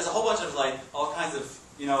there's a whole bunch of all kinds of,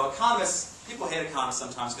 economists, people hate economists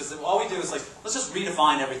sometimes because all we do is let's just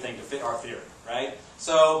redefine everything to fit our theory, right?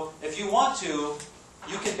 So if you want to,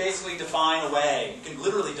 you can basically define away, you can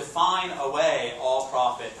literally define away all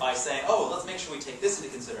profit by saying, oh, let's make sure we take this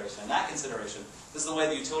into consideration and that consideration. This is the way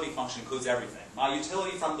the utility function includes everything. My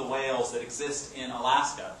utility from the whales that exist in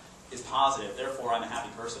Alaska is positive, therefore I'm a happy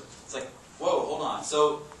person. It's like, whoa, hold on.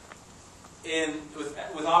 So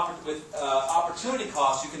with opportunity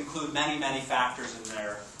costs, you can include many, many factors in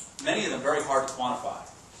there. Many of them very hard to quantify.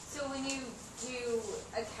 So when you do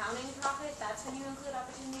accounting profit, that's when you include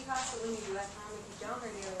opportunity costs, but when you do economic, you don't, or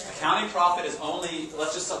the other way? Accounting profit is only,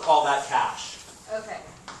 let's just call that cash. Okay.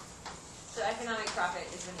 So economic profit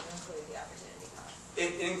is when you include the opportunity cost.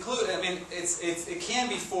 It includes, it can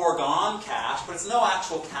be foregone cash, but it's no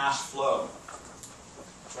actual cash flow,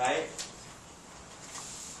 right?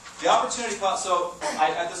 The opportunity cost, so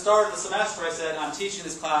at the start of the semester I said I'm teaching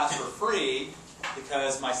this class for free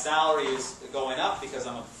because my salary is going up because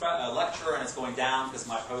I'm a lecturer, and it's going down because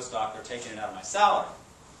my postdoc are taking it out of my salary.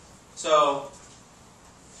 So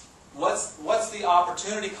what's the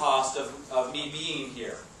opportunity cost of me being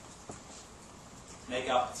here? Make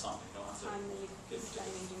up something. You don't have to Time that you could be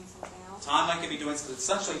spending doing something else. Time I could be doing,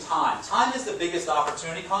 essentially time. Time is the biggest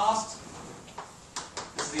opportunity cost.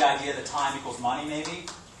 This is the idea that time equals money, maybe.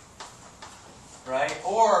 Right?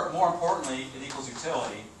 Or, more importantly, it equals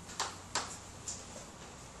utility.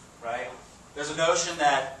 Right? There's a notion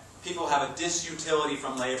that people have a disutility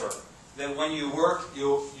from labor. That when you work,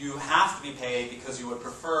 you have to be paid because you would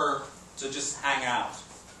prefer to just hang out.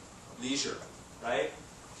 Leisure. Right?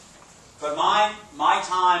 But my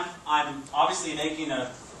time, I'm obviously making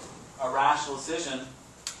a rational decision.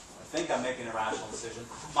 I think I'm making a rational decision.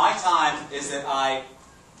 My time is that I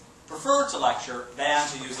prefer to lecture than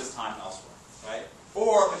to use this time elsewhere. Right?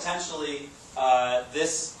 Or potentially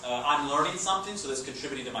I'm learning something, so this is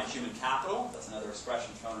contributing to my human capital. That's another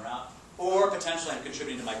expression thrown around. Or potentially I'm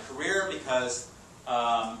contributing to my career because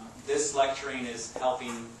this lecturing is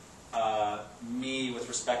helping me with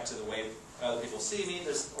respect to the way other people see me.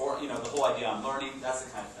 Or the whole idea I'm learning. That's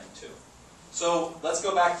the kind of thing too. So let's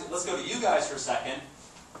go to you guys for a second.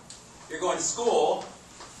 You're going to school.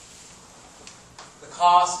 The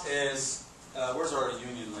cost is where's our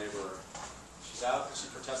union laborer? She's out? Is she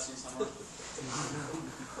protesting somewhere?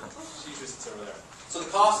 She usually sits over there. So the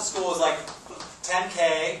cost of school is like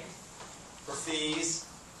 $10K for fees,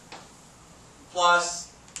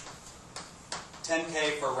 plus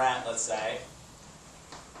 $10K for rent, let's say,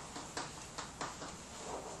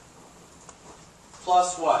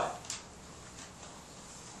 plus what?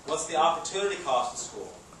 What's the opportunity cost of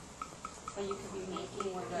school? So you could be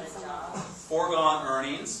making or doing something else. Foregone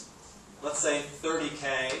earnings, let's say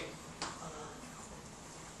 $30K.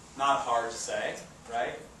 Not hard to say,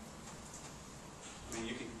 right? I mean,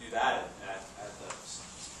 you can do that at the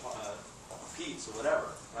Pete's or whatever,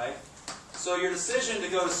 right? So your decision to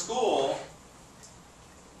go to school,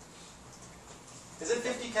 is it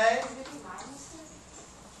 $50K?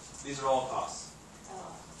 These are all costs.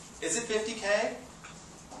 Is it $50K?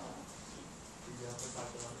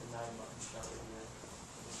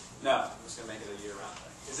 No, I'm just going to make it a year-round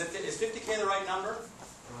thing. Is $50K the right number?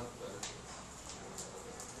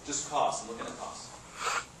 Just cost. I'm looking at cost.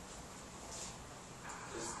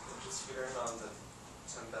 Is interest bearing on the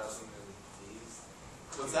 10,000 in fees?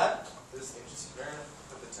 What's that? Is interest bearing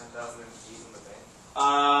with the 10,000 in fees in the bank?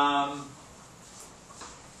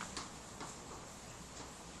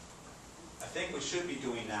 I think we should be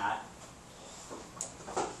doing that.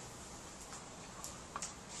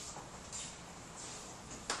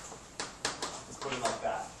 Let's put it like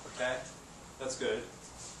that. Okay, that's good.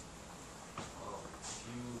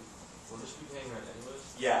 Will this be paying rent anyways?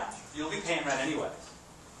 Yeah, you'll be paying rent anyways.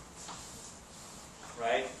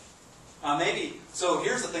 Right? Maybe, so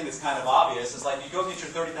here's the thing that's kind of obvious, is like you go get your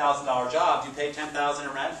 $30,000 job, do you pay $10,000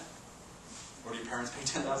 in rent? Or do your parents pay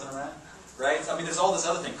 $10,000 in rent? right? So, I mean, there's all this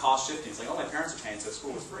other thing, cost shifting. It's like, oh, my parents are paying, so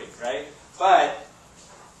school was free, right? But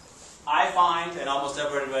I find, and almost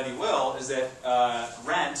everybody will, is that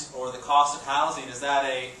rent, or the cost of housing, is that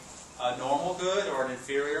a normal good, or an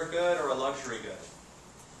inferior good, or a luxury good?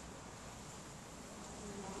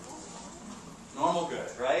 Normal good,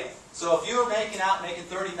 right? So if you're making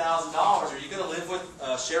 $30,000, are you going to live with,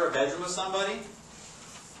 share a bedroom with somebody?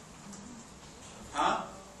 Huh?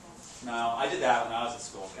 No, I did that when I was at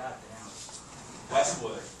school. God damn.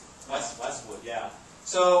 Westwood, yeah.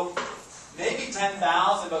 So maybe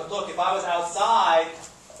 10,000, but look, if I was outside,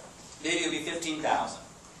 maybe it would be 15,000,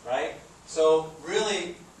 right? So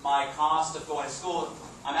really, my cost of going to school,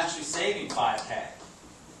 I'm actually saving 5K.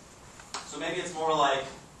 So maybe it's more like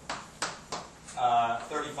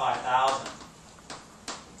 35,000.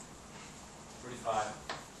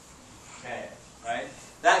 35K, right?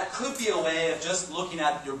 That could be a way of just looking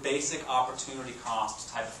at your basic opportunity cost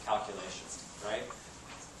type of calculations, right?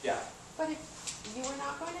 Yeah. But if you were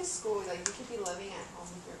not going to school, like you could be living at home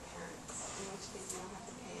with your parents, in which case you don't have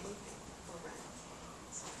to pay anything for rent.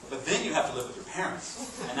 But then you have to live with your parents,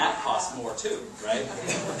 and that costs more too, right?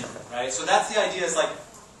 Right. So that's the idea. It's like,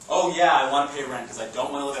 oh yeah, I want to pay rent because I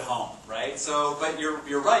don't want to live at home, right? So, but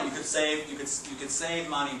you're right. You could save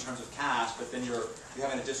money in terms of cash, but then you're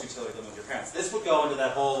having a disutility living with your parents. This would go into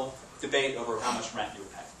that whole debate over how much rent you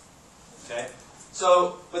would pay. Okay.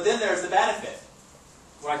 So, but then there's the benefit.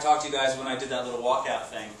 When I talked to you guys when I did that little walkout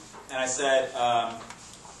thing, and I said,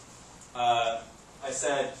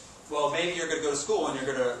 well, maybe you're going to go to school and you're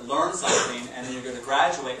going to learn something, and then you're going to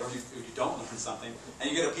graduate, or you don't learn something, and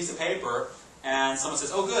you get a piece of paper, and someone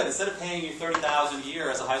says, oh, good, instead of paying you $30,000 a year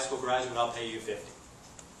as a high school graduate, I'll pay you $50,000,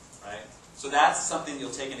 right? So that's something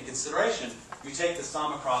you'll take into consideration. You take the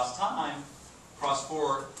sum across time, across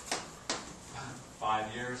 5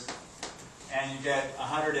 years, and you get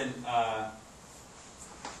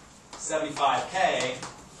 175K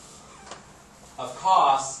of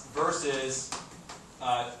costs versus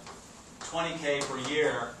 20K per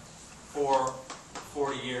year for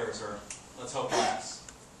 40 years, or let's hope less.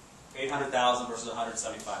 800,000 versus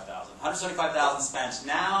 175,000. 175,000 spent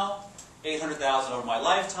now, 800,000 over my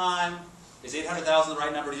lifetime. Is 800,000 the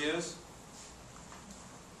right number to use?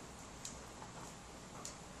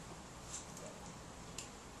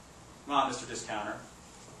 Come on, Mr. Discounter.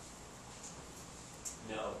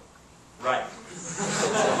 No. Right.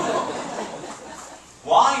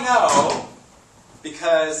 Why no?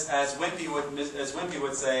 Because as Wimpy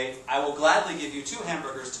would say, I will gladly give you 2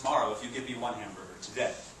 hamburgers tomorrow if you give me 1 hamburger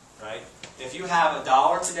today. Right? If you have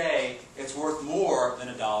 $1 today, it's worth more than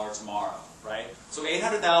 $1 tomorrow. Right? So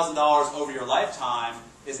 $800,000 over your lifetime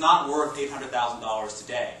is not worth $800,000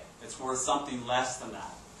 today. It's worth something less than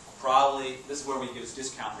that. Probably, this is where we use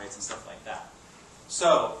discount rates and stuff like that.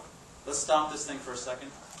 So, let's stop this thing for a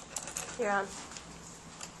second. You're on.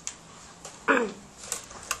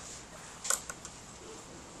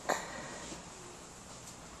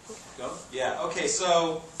 Go? Yeah, okay,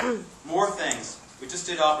 so more things. We just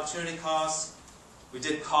did opportunity costs. We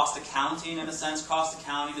did cost accounting in a sense. Cost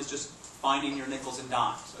accounting is just finding your nickels and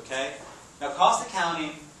dimes, okay? Now, cost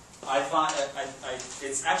accounting, I find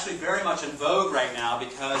it's actually very much in vogue right now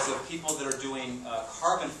because of people that are doing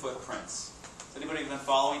carbon footprints. Has anybody been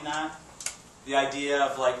following that? The idea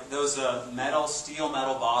of like those steel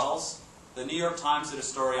metal bottles. The New York Times did a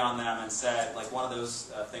story on them and said, like one of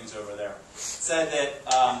those things over there, said that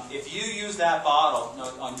if you use that bottle,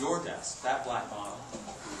 on your desk, that black bottle,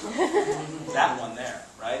 that one there,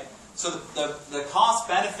 right? So the cost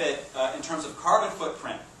benefit in terms of carbon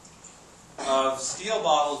footprint of steel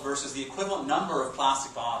bottles versus the equivalent number of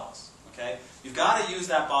plastic bottles, okay? You've got to use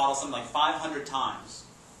that bottle something like 500 times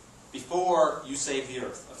before you save the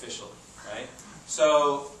earth officially, right?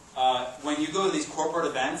 So when you go to these corporate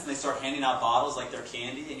events and they start handing out bottles like they're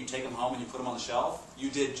candy and you take them home and you put them on the shelf, you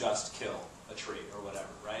did just kill a tree or whatever,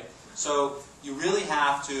 right? So you really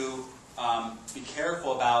have to be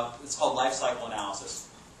careful about, it's called life cycle analysis.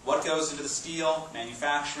 What goes into the steel,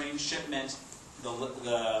 manufacturing, shipment,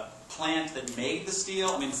 the plant that made the steel.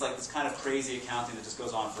 I mean, it's like this kind of crazy accounting that just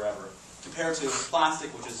goes on forever. Compared to plastic,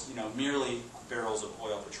 which is merely barrels of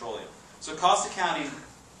oil, petroleum. So cost accounting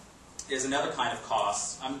is another kind of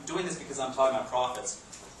cost. I'm doing this because I'm talking about profits,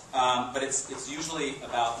 but it's usually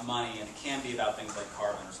about money, and it can be about things like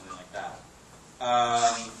carbon or something like that.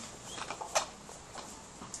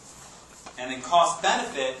 And then cost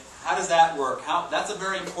benefit. How does that work? That's a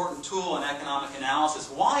very important tool in economic analysis.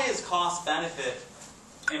 Why is cost benefit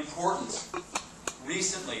important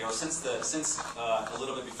recently, or since a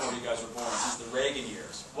little bit before you guys were born, since the Reagan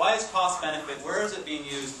years? Why is cost benefit, where is it being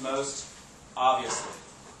used most obviously?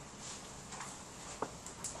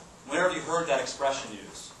 Where have you heard that expression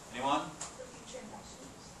used? Anyone? For future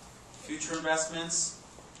investments. Future investments?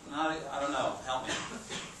 Not, I don't know. Help me.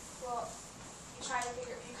 Well, you try to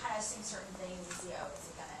figure, you kind of assume certain things and see, oh, is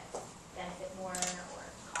it going to benefit more or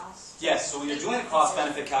cost? Yes, so when you're doing a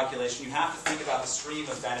cost-benefit calculation, you have to think about the stream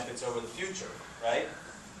of benefits over the future, right?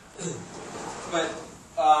 But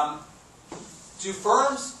do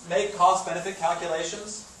firms make cost-benefit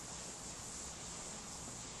calculations?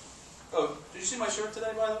 Oh, did you see my shirt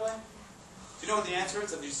today, by the way? Do you know what the answer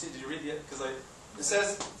is? Did you read it? Because it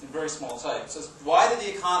says in very small type. It says, why did the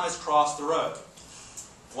economists cross the road?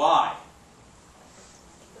 Why?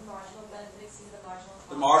 The marginal benefit exceeds the marginal cost.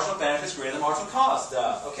 The marginal benefit is greater than the marginal cost.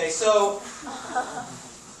 Okay, so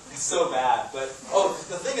it's so bad. But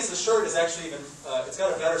the thing is, the shirt is actually even it's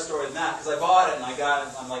got a better story than that, because I bought it and I got it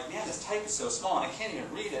and I'm like, man, this type is so small and I can't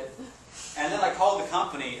even read it. And then I called the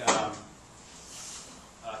company,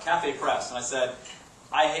 Cafe Press, and I said,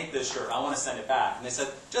 I hate this shirt. I want to send it back. And they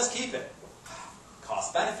said, just keep it.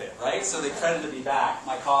 Cost benefit, right? So they credited me back.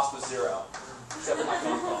 My cost was 0, except for my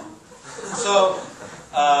phone call. So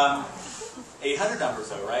 800 numbers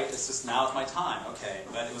though, right? It's just now is my time. Okay,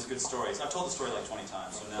 but it was a good story. I've told the story like 20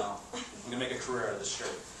 times, so now I'm going to make a career out of this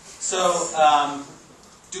shirt. So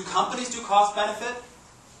do companies do cost benefit?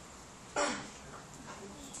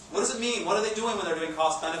 What does it mean? What are they doing when they're doing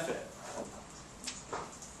cost benefit?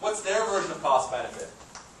 What's their version of cost benefit?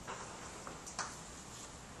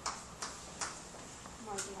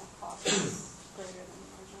 Marginal cost is greater than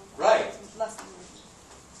marginal cost. Right. Less than marginal.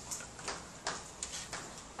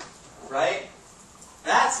 Right?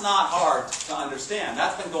 That's not hard to understand.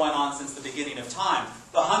 That's been going on since the beginning of time.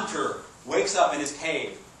 The hunter wakes up in his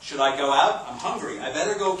cave. Should I go out? I'm hungry. I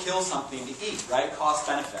better go kill something to eat, right? Cost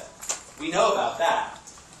benefit. We know about that.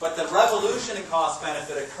 But the revolution in cost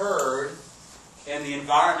benefit occurred in the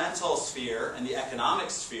environmental sphere and the economic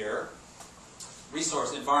sphere,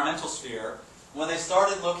 environmental sphere, when they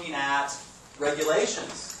started looking at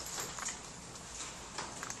regulations.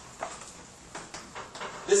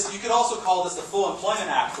 You could also call this the Full Employment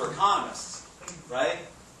Act for economists, right?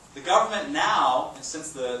 The government now,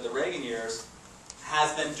 since the Reagan years,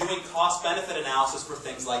 has been doing cost-benefit analysis for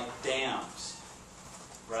things like dams,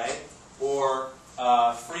 right? Or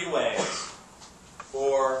freeways,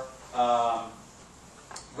 or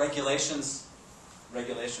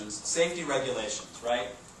safety regulations, right?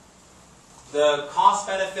 The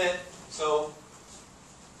cost-benefit, so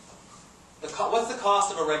what's the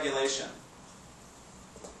cost of a regulation?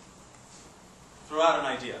 Throw out an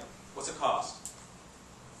idea. What's it cost?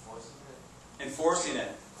 Enforcing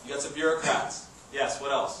it. You got some bureaucrats. Yes,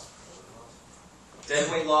 what else?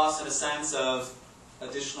 Deadweight loss in a sense of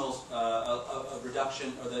additional a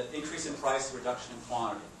reduction, or the increase in price, reduction in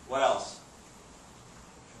quantity. What else?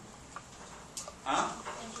 Huh?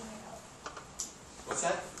 What's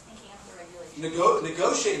that? Thinking of the regulation.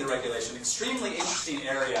 Negotiating the regulation. Extremely interesting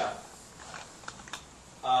area.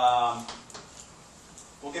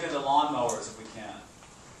 We'll get into lawnmowers if we can.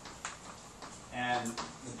 And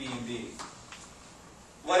the B&B.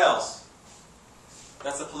 What else?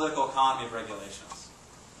 That's the political economy of regulations.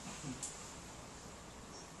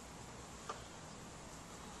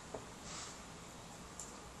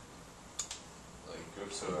 Like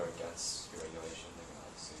groups who are against your regulation, they're going to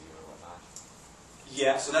like sue you or whatnot.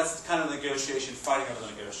 Yeah, so that's kind of the negotiation, fighting over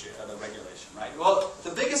the regulation, right? Well,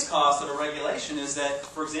 the biggest cost of a regulation is that,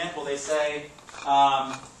 for example, they say,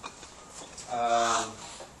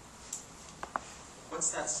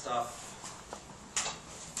 what's that stuff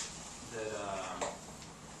that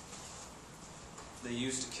they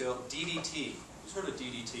use to kill? DDT. Who's heard of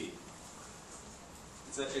DDT?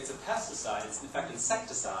 It's a pesticide. It's in fact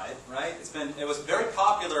insecticide, right? It was very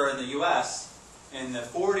popular in the U.S. in the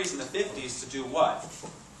 40s and the 50s to do what?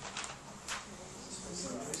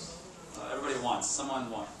 Everybody wants. Someone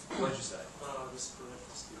won. What did you say?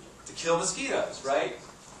 To kill mosquitoes, right?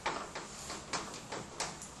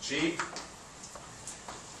 Cheap.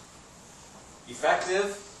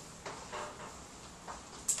 Effective.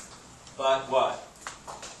 But what?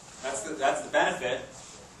 That's the benefit.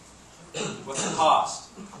 What's the cost?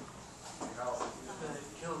 It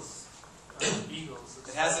kills eagles.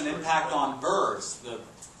 It has an impact on birds.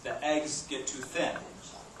 The eggs get too thin.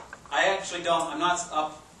 I'm not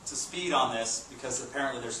up to speed on this because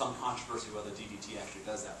apparently there's some controversy whether DDT actually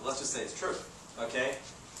does that. But let's just say it's true. Okay?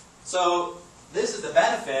 So this is the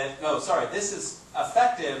benefit. No, sorry. This is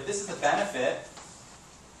effective. This is the benefit.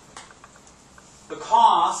 The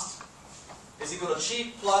cost is equal to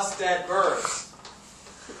cheap plus dead birds.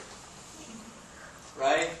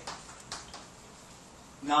 Right?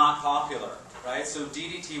 Not popular. Right? So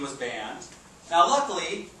DDT was banned. Now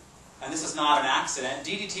luckily, and this is not an accident,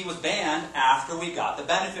 DDT was banned after we got the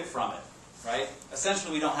benefit from it, right?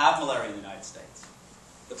 Essentially, we don't have malaria in the United States.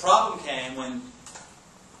 The problem came when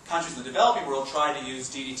countries in the developing world tried to use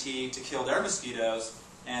DDT to kill their mosquitoes,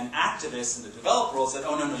 and activists in the developed world said,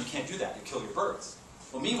 oh, no, you can't do that. You kill your birds.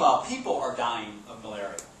 Well, meanwhile, people are dying of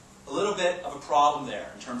malaria. A little bit of a problem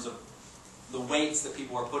there in terms of the weights that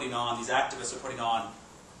people are putting on, these activists are putting on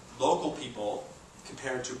local people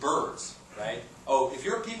compared to birds, right? Oh, if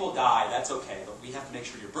your people die, that's okay, but we have to make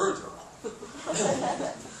sure your birds are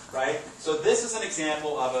alive. Right? So this is an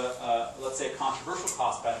example of a let's say, a controversial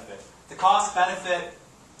cost-benefit. The cost-benefit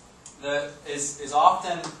is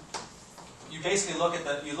often, you basically look at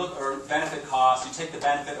or benefit cost, you take the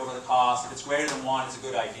benefit over the cost. If it's greater than 1, it's a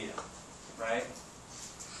good idea, right?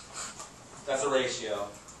 That's a ratio.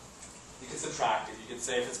 You can subtract it. You can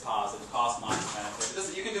say if it's positive, cost minus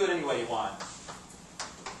benefit. You can do it any way you want.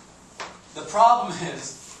 The problem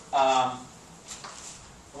is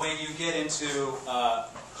when you get into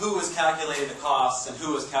who is calculating the costs and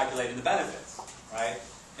who is calculating the benefits, right?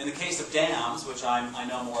 In the case of dams, which I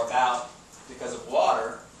know more about because of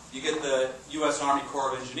water, you get the U.S. Army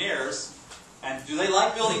Corps of Engineers, and do they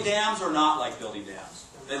like building dams or not like building dams?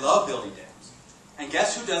 They love building dams. And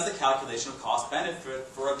guess who does the calculation of cost-benefit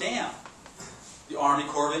for a dam? The Army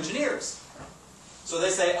Corps of Engineers. So they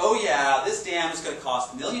say, oh yeah, this dam is going to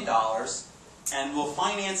cost $1 million, and we'll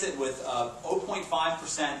finance it with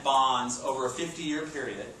 0.5% bonds over a 50-year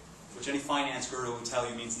period, which any finance guru will tell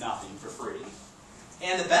you means nothing for free.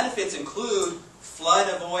 And the benefits include flood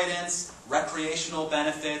avoidance, recreational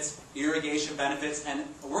benefits, irrigation benefits, and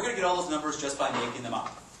we're going to get all those numbers just by making them up,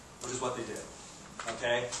 which is what they did.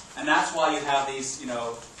 Okay? And that's why you have these,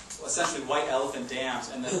 essentially white elephant dams,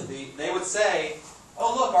 and they would say,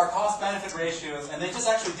 oh look, our cost-benefit ratios, and they just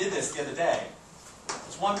actually did this the other day.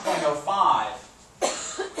 It's 1.05.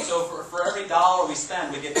 So for every $1 we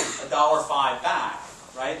spend, we get $1.05 back,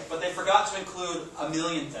 right? But they forgot to include a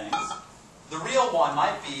million things. The real one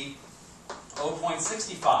might be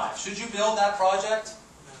 0.65. Should you build that project?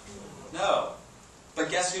 No. But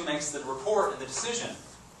guess who makes the report and the decision?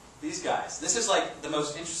 These guys. This is like the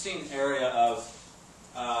most interesting area of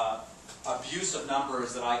abuse of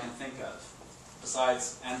numbers that I can think of,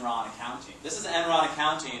 besides Enron accounting. This is Enron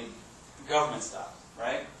accounting government stuff,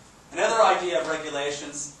 right? Another idea of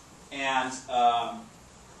regulations and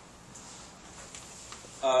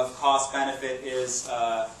of cost-benefit is,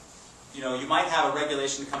 you might have a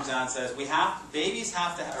regulation that comes down and says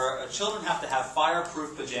children have to have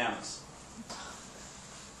fireproof pajamas.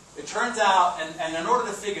 It turns out, and in order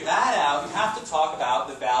to figure that out, you have to talk about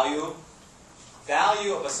the value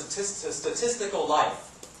of a statistical life.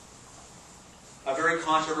 A very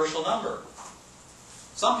controversial number.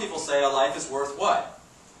 Some people say a life is worth what?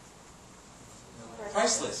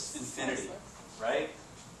 Priceless. Infinity. Right?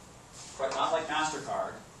 Not like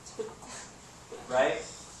MasterCard. Right?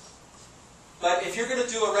 But if you're going to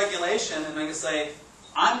do a regulation, and I'm going to say,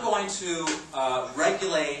 I'm going to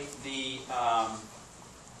regulate the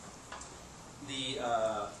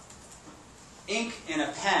ink in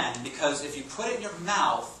a pen, because if you put it in your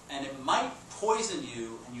mouth, and it might poison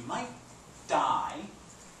you, and you might die,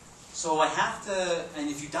 so I have to, and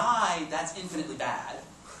if you die, that's infinitely bad.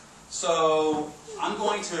 So I'm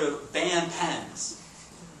going to ban pens.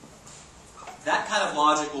 That kind of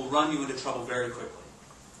logic will run you into trouble very quickly,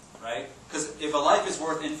 right? Because if a life is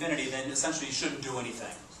worth infinity, then essentially you shouldn't do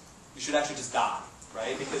anything. You should actually just die,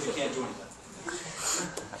 right? Because you can't do anything.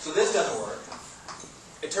 So this doesn't work.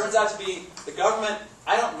 It turns out to be the government,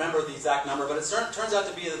 I don't remember the exact number, but it turns out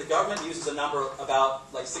to be that the government uses a number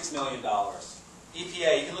about like $6 million.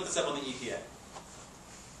 EPA, you can look this up on the EPA.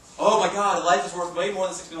 Oh my God, a life is worth way more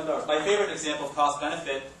than $6 million. My favorite example of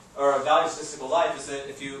cost-benefit, or a value of statistical life, is that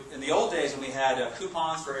if you, in the old days when we had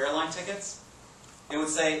coupons for airline tickets, it would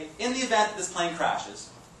say, in the event that this plane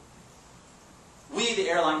crashes, we, the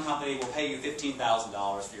airline company, will pay you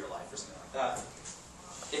 $15,000 for your life, or something like that.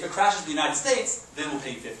 If it crashes in the United States, then we'll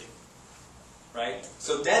pay you $50,000. Right?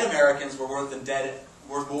 So dead Americans were worth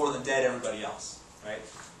more than dead everybody else. Right?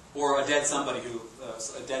 Or a dead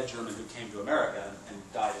a dead German who came to America and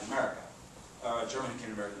died in America. Or a German who came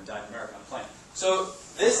to America and died in America on a plane. So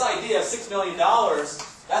this idea of $6 million,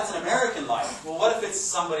 that's an American life. Well, what if it's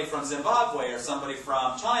somebody from Zimbabwe or somebody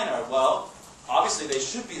from China? Well, obviously they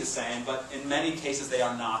should be the same, but in many cases they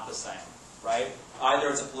are not the same. Right? Either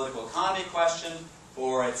it's a political economy question,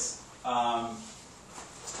 or it's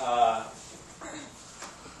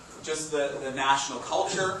just the national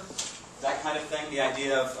culture, that kind of thing. The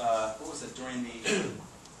idea of, what was it,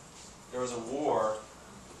 there was a war,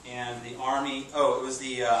 and the army, it was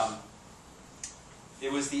the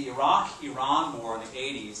It was the Iraq-Iran war in the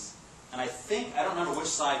 80s, and I don't remember which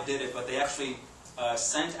side did it, but they actually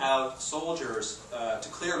sent out soldiers to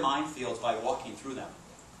clear minefields by walking through them.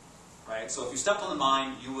 Right? So if you stepped on the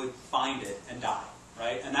mine, you would find it and die.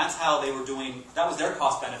 Right? And that's how they were doing, that was their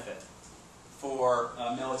cost benefit for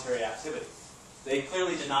military activity. They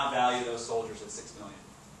clearly did not value those soldiers at $6 million.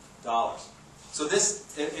 So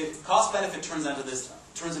this, cost benefit turns into this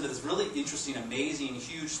really interesting, amazing,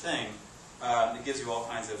 huge thing that gives you all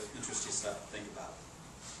kinds of interesting stuff to think about.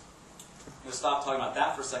 I'm going to stop talking about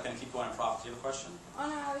that for a second and keep going on profit. Do you have a question? Oh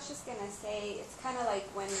no, I was just going to say, it's kind of like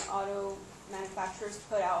when auto manufacturers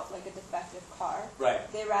put out like a defective car. Right.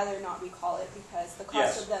 They rather not recall it because the cost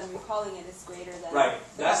Yes. of them recalling it is greater than... Right.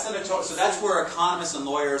 That's the so that's where economists and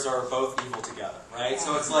lawyers are both evil together. Right. Yeah.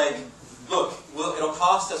 So it's like, look, it'll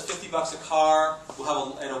cost us $50 a car. We'll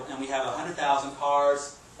have and we have 100,000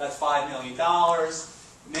 cars. That's $5 million.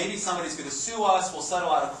 Maybe somebody's going to sue us. We'll settle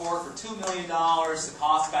out of court for $2 million. The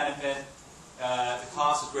cost benefit, the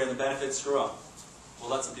cost is greater than the benefit. Screw them. We'll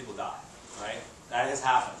let some people die. Right. That has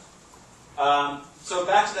happened. So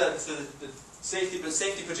back to the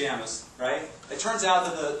safety pajamas. Right. It turns out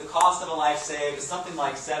that the cost of a life saved is something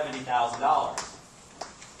like $70,000.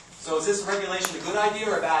 So is this regulation a good idea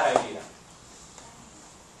or a bad idea?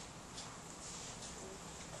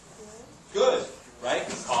 Good, right?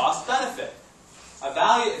 Cost benefit.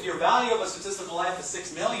 If your value of a statistical life is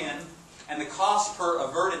 $6 million and the cost per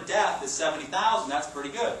averted death is $70,000, that's pretty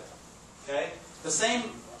good. Okay? The same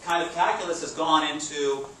kind of calculus has gone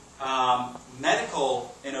into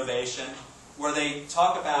medical innovation, where they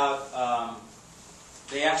talk about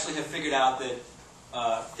they actually have figured out that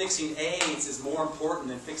fixing AIDS is more important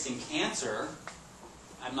than fixing cancer.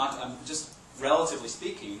 I'm just relatively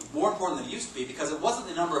speaking, more important than it used to be, because it wasn't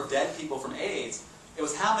the number of dead people from AIDS, it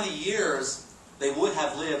was how many years they would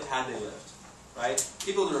have lived had they lived. Right?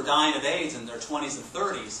 People who are dying of AIDS in their 20s and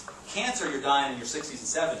 30s, cancer you're dying in your 60s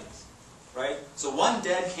and 70s. Right? So one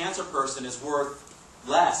dead cancer person is worth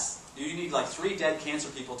less. You need like 3 dead cancer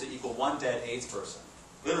people to equal 1 dead AIDS person.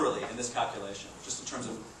 Literally, in this calculation, just in terms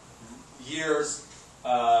of years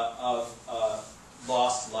of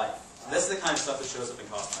lost life. So this is the kind of stuff that shows up in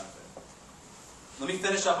cost benefit. Let me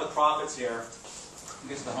finish up with profits here. Let me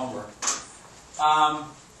get to the homework.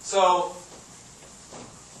 So,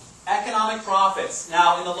 economic profits.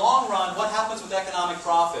 Now, in the long run, what happens with economic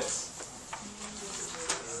profits?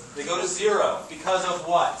 They go to 0. Because of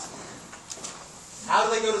what? How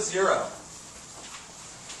do they go to 0?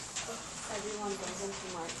 Everyone goes into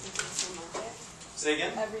the market. Say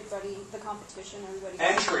again? Everybody, the competition, everybody goes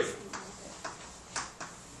Entry. into the market.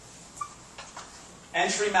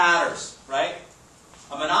 Entry matters, right?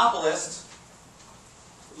 A monopolist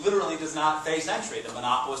literally does not face entry. The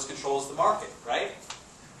monopolist controls the market, right?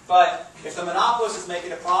 But if the monopolist is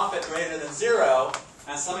making a profit greater than 0,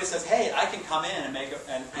 and somebody says, hey, I can come in and make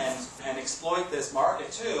and exploit this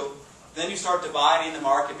market too, then you start dividing the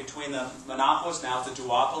market between the monopolists. Now it's a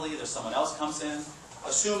duopoly. There's someone else comes in.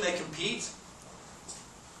 Assume they compete,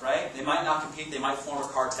 right? They might not compete. They might form a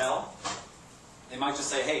cartel. They might just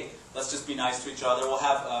say, hey, let's just be nice to each other. We'll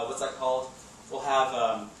have, what's that called? We'll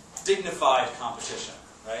have dignified competition,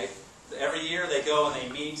 right? Every year they go and they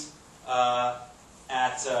meet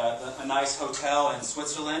at a nice hotel in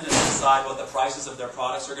Switzerland and decide what the prices of their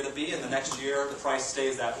products are going to be, and the next year the price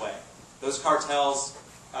stays that way. Those cartels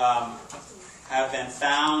have been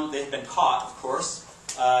found, they've been caught, of course,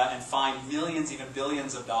 and fined millions, even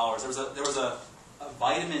billions of dollars. There was a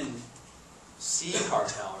vitamin C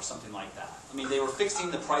cartel or something like that. I mean, they were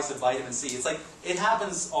fixing the price of vitamin C. It's like, it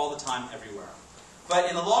happens all the time everywhere. But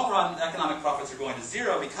in the long run, economic profits are going to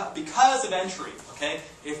 0 because of entry. Okay?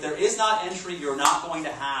 If there is not entry, you're not going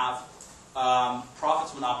to have,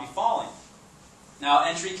 profits will not be falling. Now,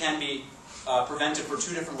 entry can be prevented for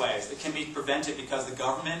 2 different ways. It can be prevented because the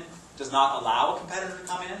government does not allow a competitor to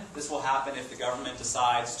come in. This will happen if the government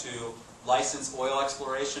decides to license oil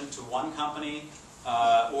exploration to one company,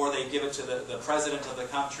 or they give it to the president of the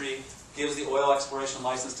country, gives the oil exploration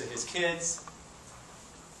license to his kids.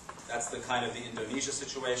 That's the kind of the Indonesia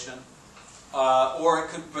situation.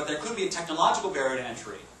 But there could be a technological barrier to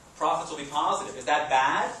entry. Profits will be positive. Is that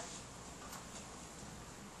bad?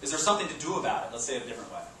 Is there something to do about it? Let's say it a different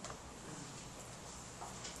way.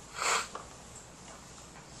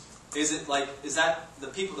 Is that the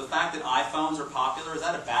fact that iPhones are popular, is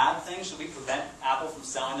that a bad thing? Should we prevent Apple from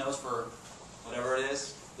selling those for whatever it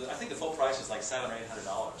is? I think the full price is like $700 or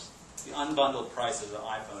 $800. The unbundled price of the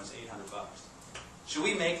iPhone is $800. Should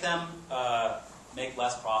we make them make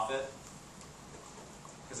less profit?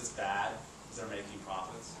 Because it's bad? Because they're making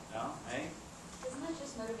profits? No? Hey? Isn't that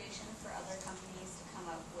just motivation for other companies to come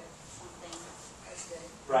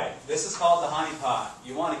This is called the honey pot.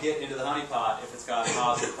 You want to get into the honey pot if it's got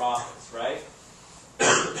positive profits, right?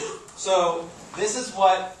 So this is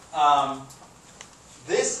what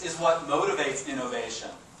motivates innovation,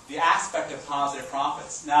 the aspect of positive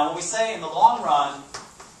profits. Now, when we say in the long run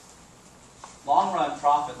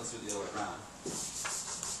profit, let's do it the other way around.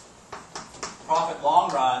 Profit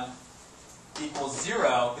long run equals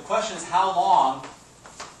 0. The question is, how long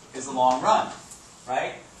is the long run,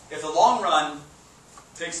 right? If the long run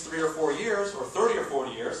takes 3 or 4 years, or 30 or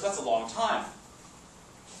 40 years, that's a long time.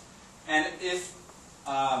 And if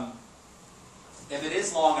it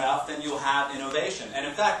is long enough, then you'll have innovation. And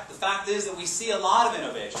in fact, the fact is that we see a lot of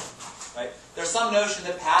innovation, right? There's some notion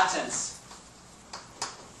that patents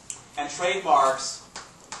and trademarks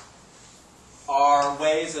are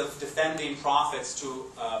ways of defending profits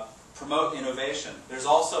to promote innovation. There's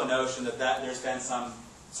also a notion that there's been some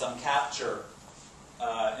capture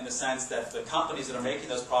in the sense that the companies that are making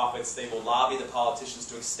those profits, they will lobby the politicians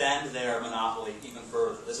to extend their monopoly even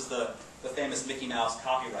further. This is the famous Mickey Mouse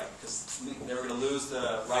copyright, because they were going to lose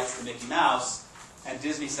the rights to Mickey Mouse, and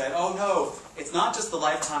Disney said, oh no, it's not just the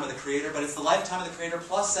lifetime of the creator, but it's the lifetime of the creator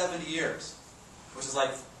plus 70 years, which is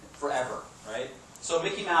like forever, right? So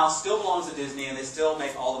Mickey Mouse still belongs to Disney, and they still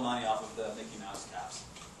make all the money off of the Mickey Mouse caps.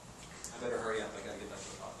 I better hurry up, I gotta get back to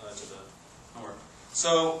the homework.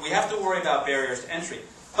 So we have to worry about barriers to entry.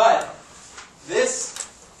 But this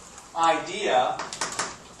idea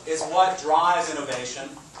is what drives innovation.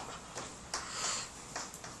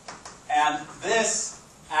 And this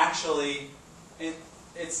actually,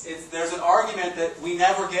 there's an argument that we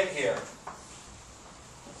never get here.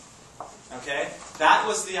 Okay? That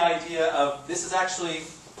was the idea of, this is actually,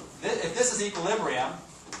 if this is equilibrium,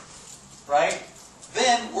 right,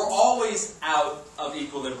 then we're always out of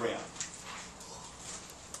equilibrium.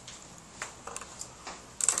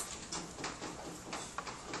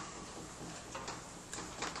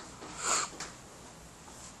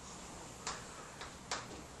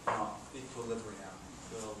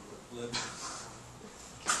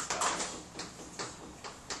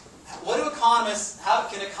 What do economists,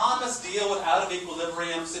 can economists deal with out of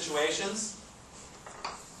equilibrium situations?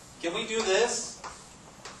 Can we do this?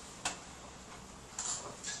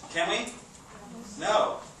 Can we?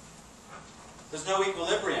 No. There's no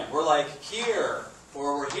equilibrium. We're like here,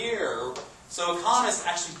 or we're here. So economists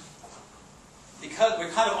actually, because we're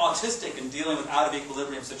kind of autistic in dealing with out of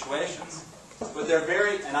equilibrium situations. But they're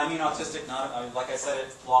very, and I mean autistic, not like I said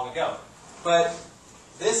it long ago. But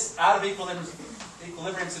this out of equilibrium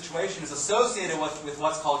situation is associated with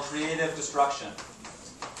what's called creative destruction.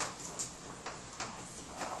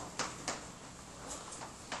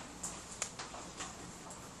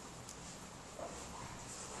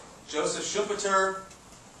 Joseph Schumpeter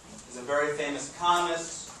is a very famous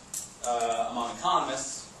economist among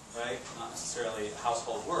economists, right? Not necessarily a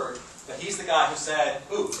household word, but he's the guy who said,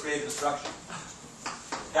 ooh, creative destruction.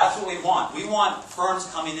 That's what we want. We want firms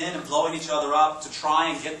coming in and blowing each other up to try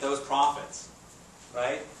and get those profits,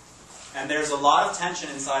 right? And there's a lot of tension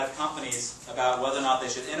inside of companies about whether or not they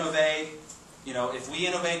should innovate. You know, if we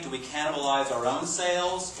innovate, do we cannibalize our own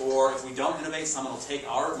sales? Or if we don't innovate, someone will take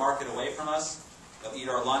our market away from us. They'll eat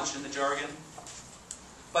our lunch in the jargon.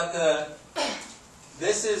 But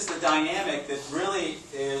this is the dynamic that really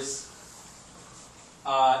is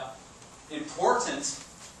important,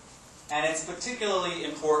 and it's particularly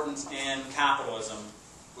important in capitalism,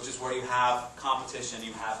 which is where you have competition,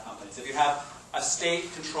 you have companies. If you have a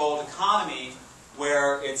state-controlled economy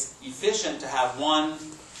where it's efficient to have one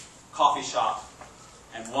coffee shop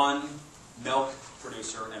and one milk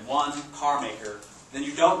producer and one car maker, then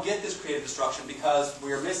you don't get this creative destruction because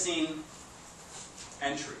we're missing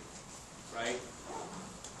entry, right?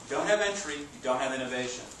 You don't have entry, you don't have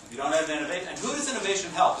innovation. If you don't have innovation, and who does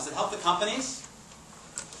innovation help? Does it help the companies?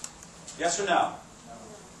 Yes or no?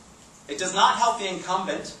 It does not help the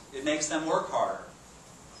incumbent. It makes them work harder.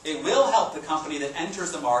 It will help the company that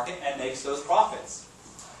enters the market and makes those profits.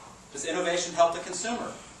 Does innovation help the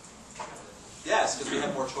consumer? Yes, because we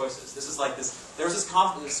have more choices. This is like this. There was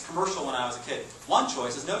this commercial when I was a kid. One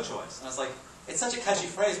choice is no choice. And I was like, it's such a catchy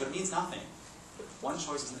phrase, but it means nothing. One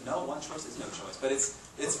choice is no, one choice is no choice. But it's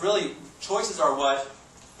really, choices are what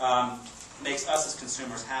makes us as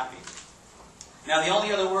consumers happy. Now, the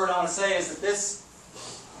only other word I want to say is that this,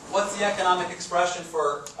 what's the economic expression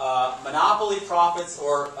for monopoly profits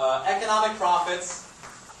or economic profits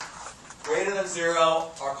greater than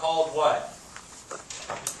 0 are called what?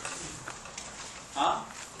 Huh?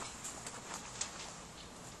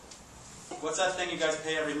 What's that thing you guys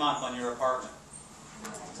pay every month on your apartment?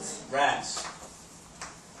 Rent.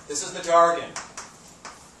 This is the jargon.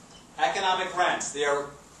 Economic rents. They are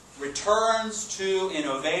returns to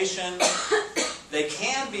innovation. They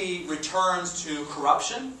can be returns to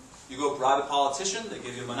corruption. You go bribe a politician, they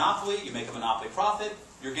give you a monopoly, you make a monopoly profit,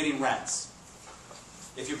 you're getting rents.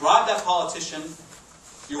 If you bribe that politician,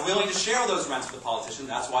 you're willing to share those rents with the politician.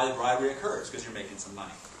 That's why the bribery occurs, because you're making some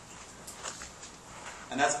money.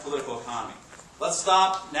 And that's political economy. Let's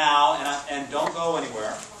stop now and don't go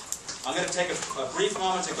anywhere. I'm going to take a brief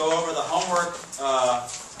moment to go over the homework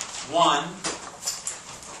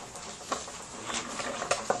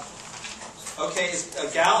 1. Okay, is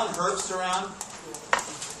Gallon Herbst around?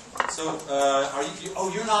 So, are you?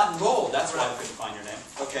 Oh, you're not enrolled. That's why I couldn't find your name.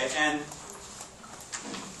 Okay, and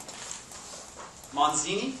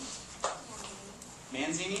Manzini?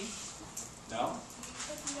 Manzini? No.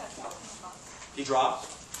 He dropped.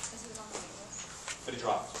 But he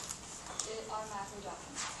dropped. It automatically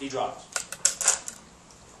dropped. He dropped.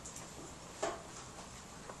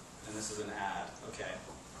 And this is an ad. Okay.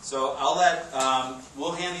 So I'll let,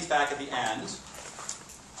 we'll hand these back at the end.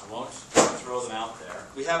 I won't throw them out there.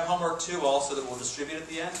 We have homework 2 also that we'll distribute at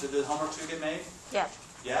the end. Did the homework 2 get made? Yeah.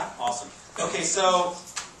 Yeah? Awesome. Okay, so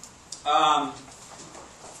I'm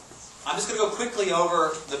just going to go quickly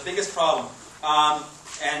over the biggest problem.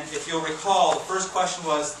 And if you'll recall, the first question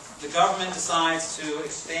was, the government decides to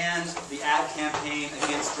expand the ad campaign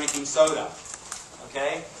against drinking soda.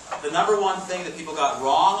 Okay? The number one thing that people got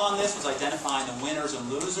wrong on this was identifying the winners and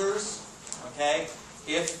losers. Okay?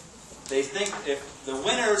 If they think, if the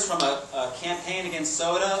winners from a campaign against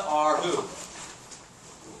soda are who?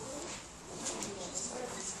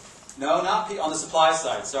 No, not on the supply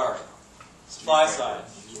side, sorry. Supply side.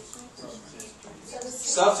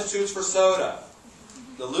 Substitutes for soda.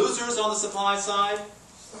 The losers on the supply side?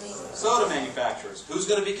 Soda manufacturers. Who's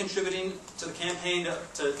going to be contributing to the campaign to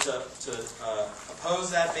oppose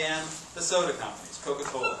that ban? The soda companies,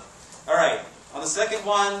 Coca-Cola. All right. On the second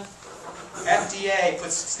one, FDA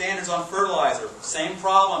puts standards on fertilizer. Same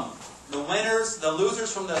problem. The winners, the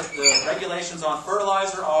losers from the regulations on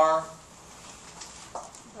fertilizer are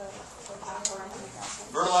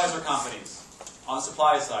fertilizer companies. On the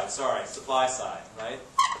supply side, sorry, supply side, right?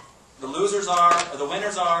 The losers are, or the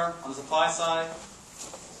winners are, on the supply side,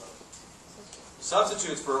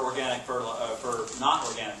 substitutes for organic for not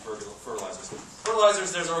organic fertilizers.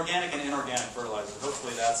 Fertilizers, there's organic and inorganic fertilizers.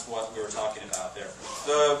 Hopefully that's what we were talking about there.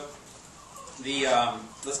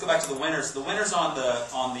 Let's go back to the winners. The winners on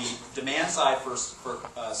the demand side for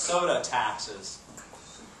soda taxes.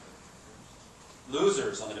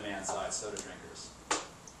 Losers on the demand side, soda drinkers.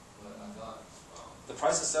 The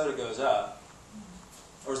price of soda goes up.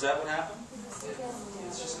 Or is that what happened?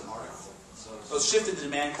 It's just an article. So it's shifted the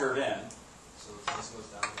demand curve in. So if price goes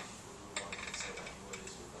down, people who want to say that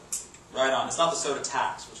nobody's will benefit. Right on. It's not the soda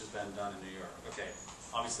tax, which has been done in New York. Okay.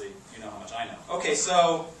 Obviously, you know how much I know. Okay,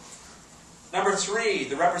 so number 3,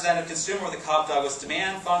 the representative consumer with the Cobb-Douglas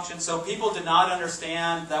demand function. So people did not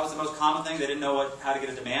understand, that was the most common thing, they didn't know how to get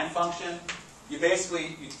a demand function. You get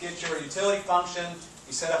your utility function,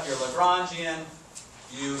 you set up your Lagrangian,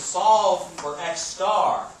 you solve for x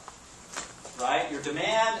star, right? Your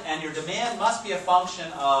demand must be a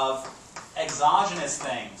function of exogenous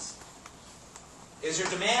things. Is your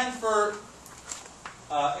demand for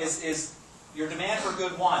your demand for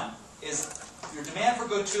good 1, is your demand for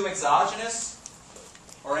good 2 exogenous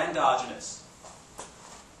or endogenous?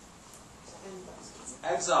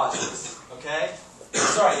 Exogenous, okay?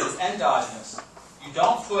 Sorry, it's endogenous. You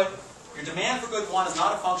don't put, your demand for good 1 is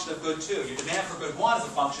not a function of good 2. Your demand for good 1 is a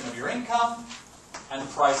function of your income and the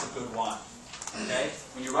price of good 1. Okay?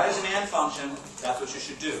 When you write a demand function, that's what you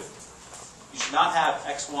should do. You should not have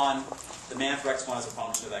x1, demand for x1 as a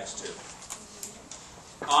function of x2.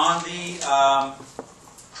 On the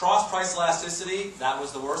cross-price elasticity, that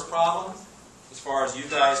was the worst problem as far as you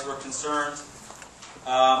guys were concerned.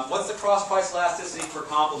 What's the cross-price elasticity for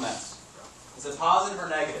complements? Is it positive or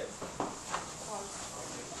negative?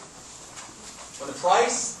 When the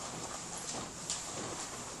price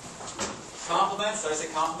complements, did I say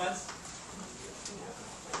complements?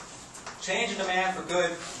 Change in demand for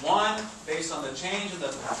good 1 based on the change in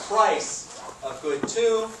the price of good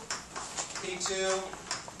 2, P2,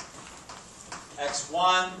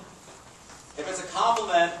 X1. If it's a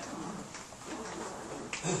complement,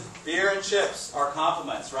 beer and chips are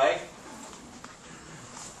complements, right?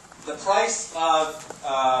 The price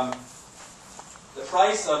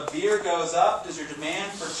of beer goes up. Does your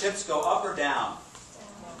demand for chips go up or down?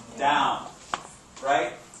 Down.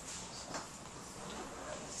 Right?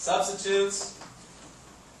 Substitutes.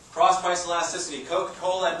 Cross-price elasticity.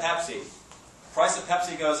 Coca-Cola and Pepsi. Price of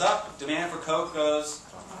Pepsi goes up. Demand for Coke goes...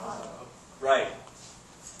 Right.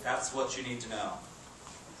 That's what you need to know.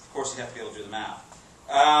 Of course, you have to be able to do the math.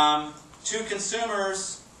 Two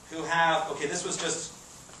consumers who have, okay, this was just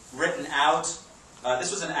written out.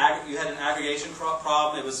 This was you had an aggregation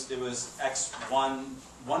problem. It was X1.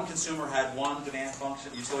 One consumer had one demand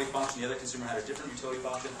function, utility function. The other consumer had a different utility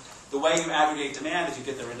function. The way you aggregate demand is you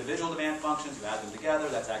get their individual demand functions, you add them together.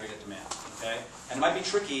 That's aggregate demand. Okay, and it might be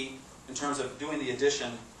tricky in terms of doing the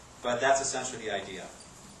addition, but that's essentially the idea.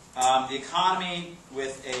 The economy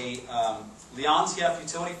with a Leontief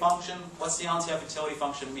utility function. What's the Leontief utility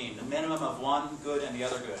function mean? The minimum of one good and the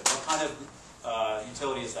other good. What kind of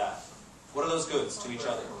utility is that? What are those goods to each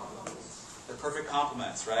other? They're perfect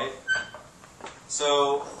complements, right?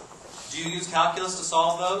 So, do you use calculus to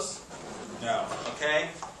solve those? No. Okay?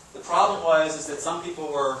 The problem is that some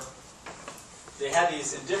people they had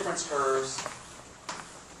these indifference curves,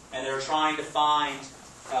 and they were trying to find,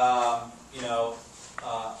 a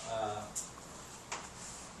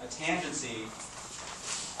tangency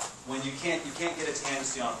when you can't get a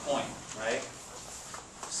tangency on a point, right?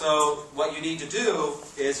 So what you need to do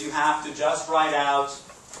is you have to just write out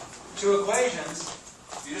two equations.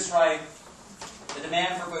 You just write the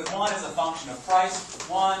demand for good 1 is a function of price,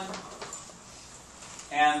 1,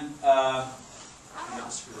 and I'm going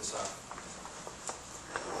to screw this up.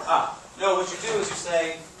 No, what you do is you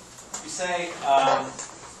say,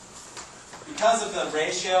 because of the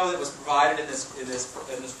ratio that was provided in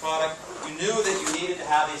this product, you knew that you needed to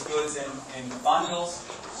have these goods in bundles.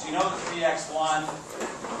 So you know that 3x1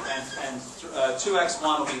 and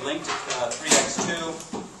 2x1 will be linked to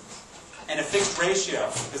 3x2. And a fixed ratio,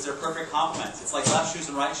 because they're perfect complements. It's like left shoes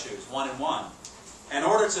and right shoes, 1 and 1. In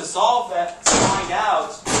order to solve that, to find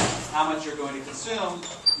out how much you're going to consume,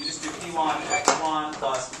 you just do P1 x1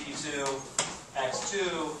 plus P2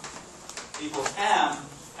 x2 equals m,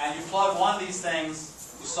 and you plug one of these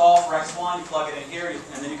things, you solve for x1, you plug it in here,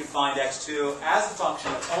 and then you can find x2 as a function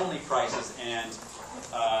of only prices and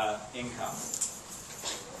income.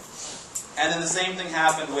 And then the same thing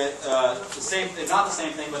happened with, not the same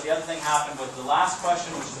thing, but the other thing happened with the last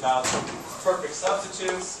question, which is about perfect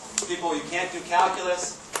substitutes. People, you can't do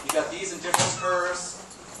calculus. You got these indifference curves.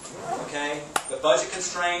 Okay? The budget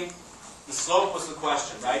constraint, the slope was the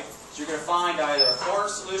question, right? So you're going to find either a corner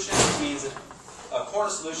solution, which means that a corner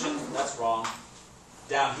solution, that's wrong,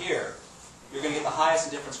 down here. You're going to get the highest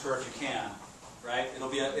indifference curve you can, right? It'll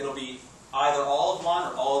be either all of one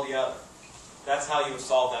or all of the other. That's how you would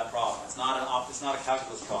solve that problem. It's not a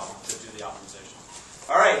calculus problem to do the optimization.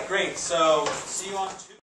 All right, great. So see you on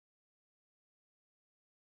 2.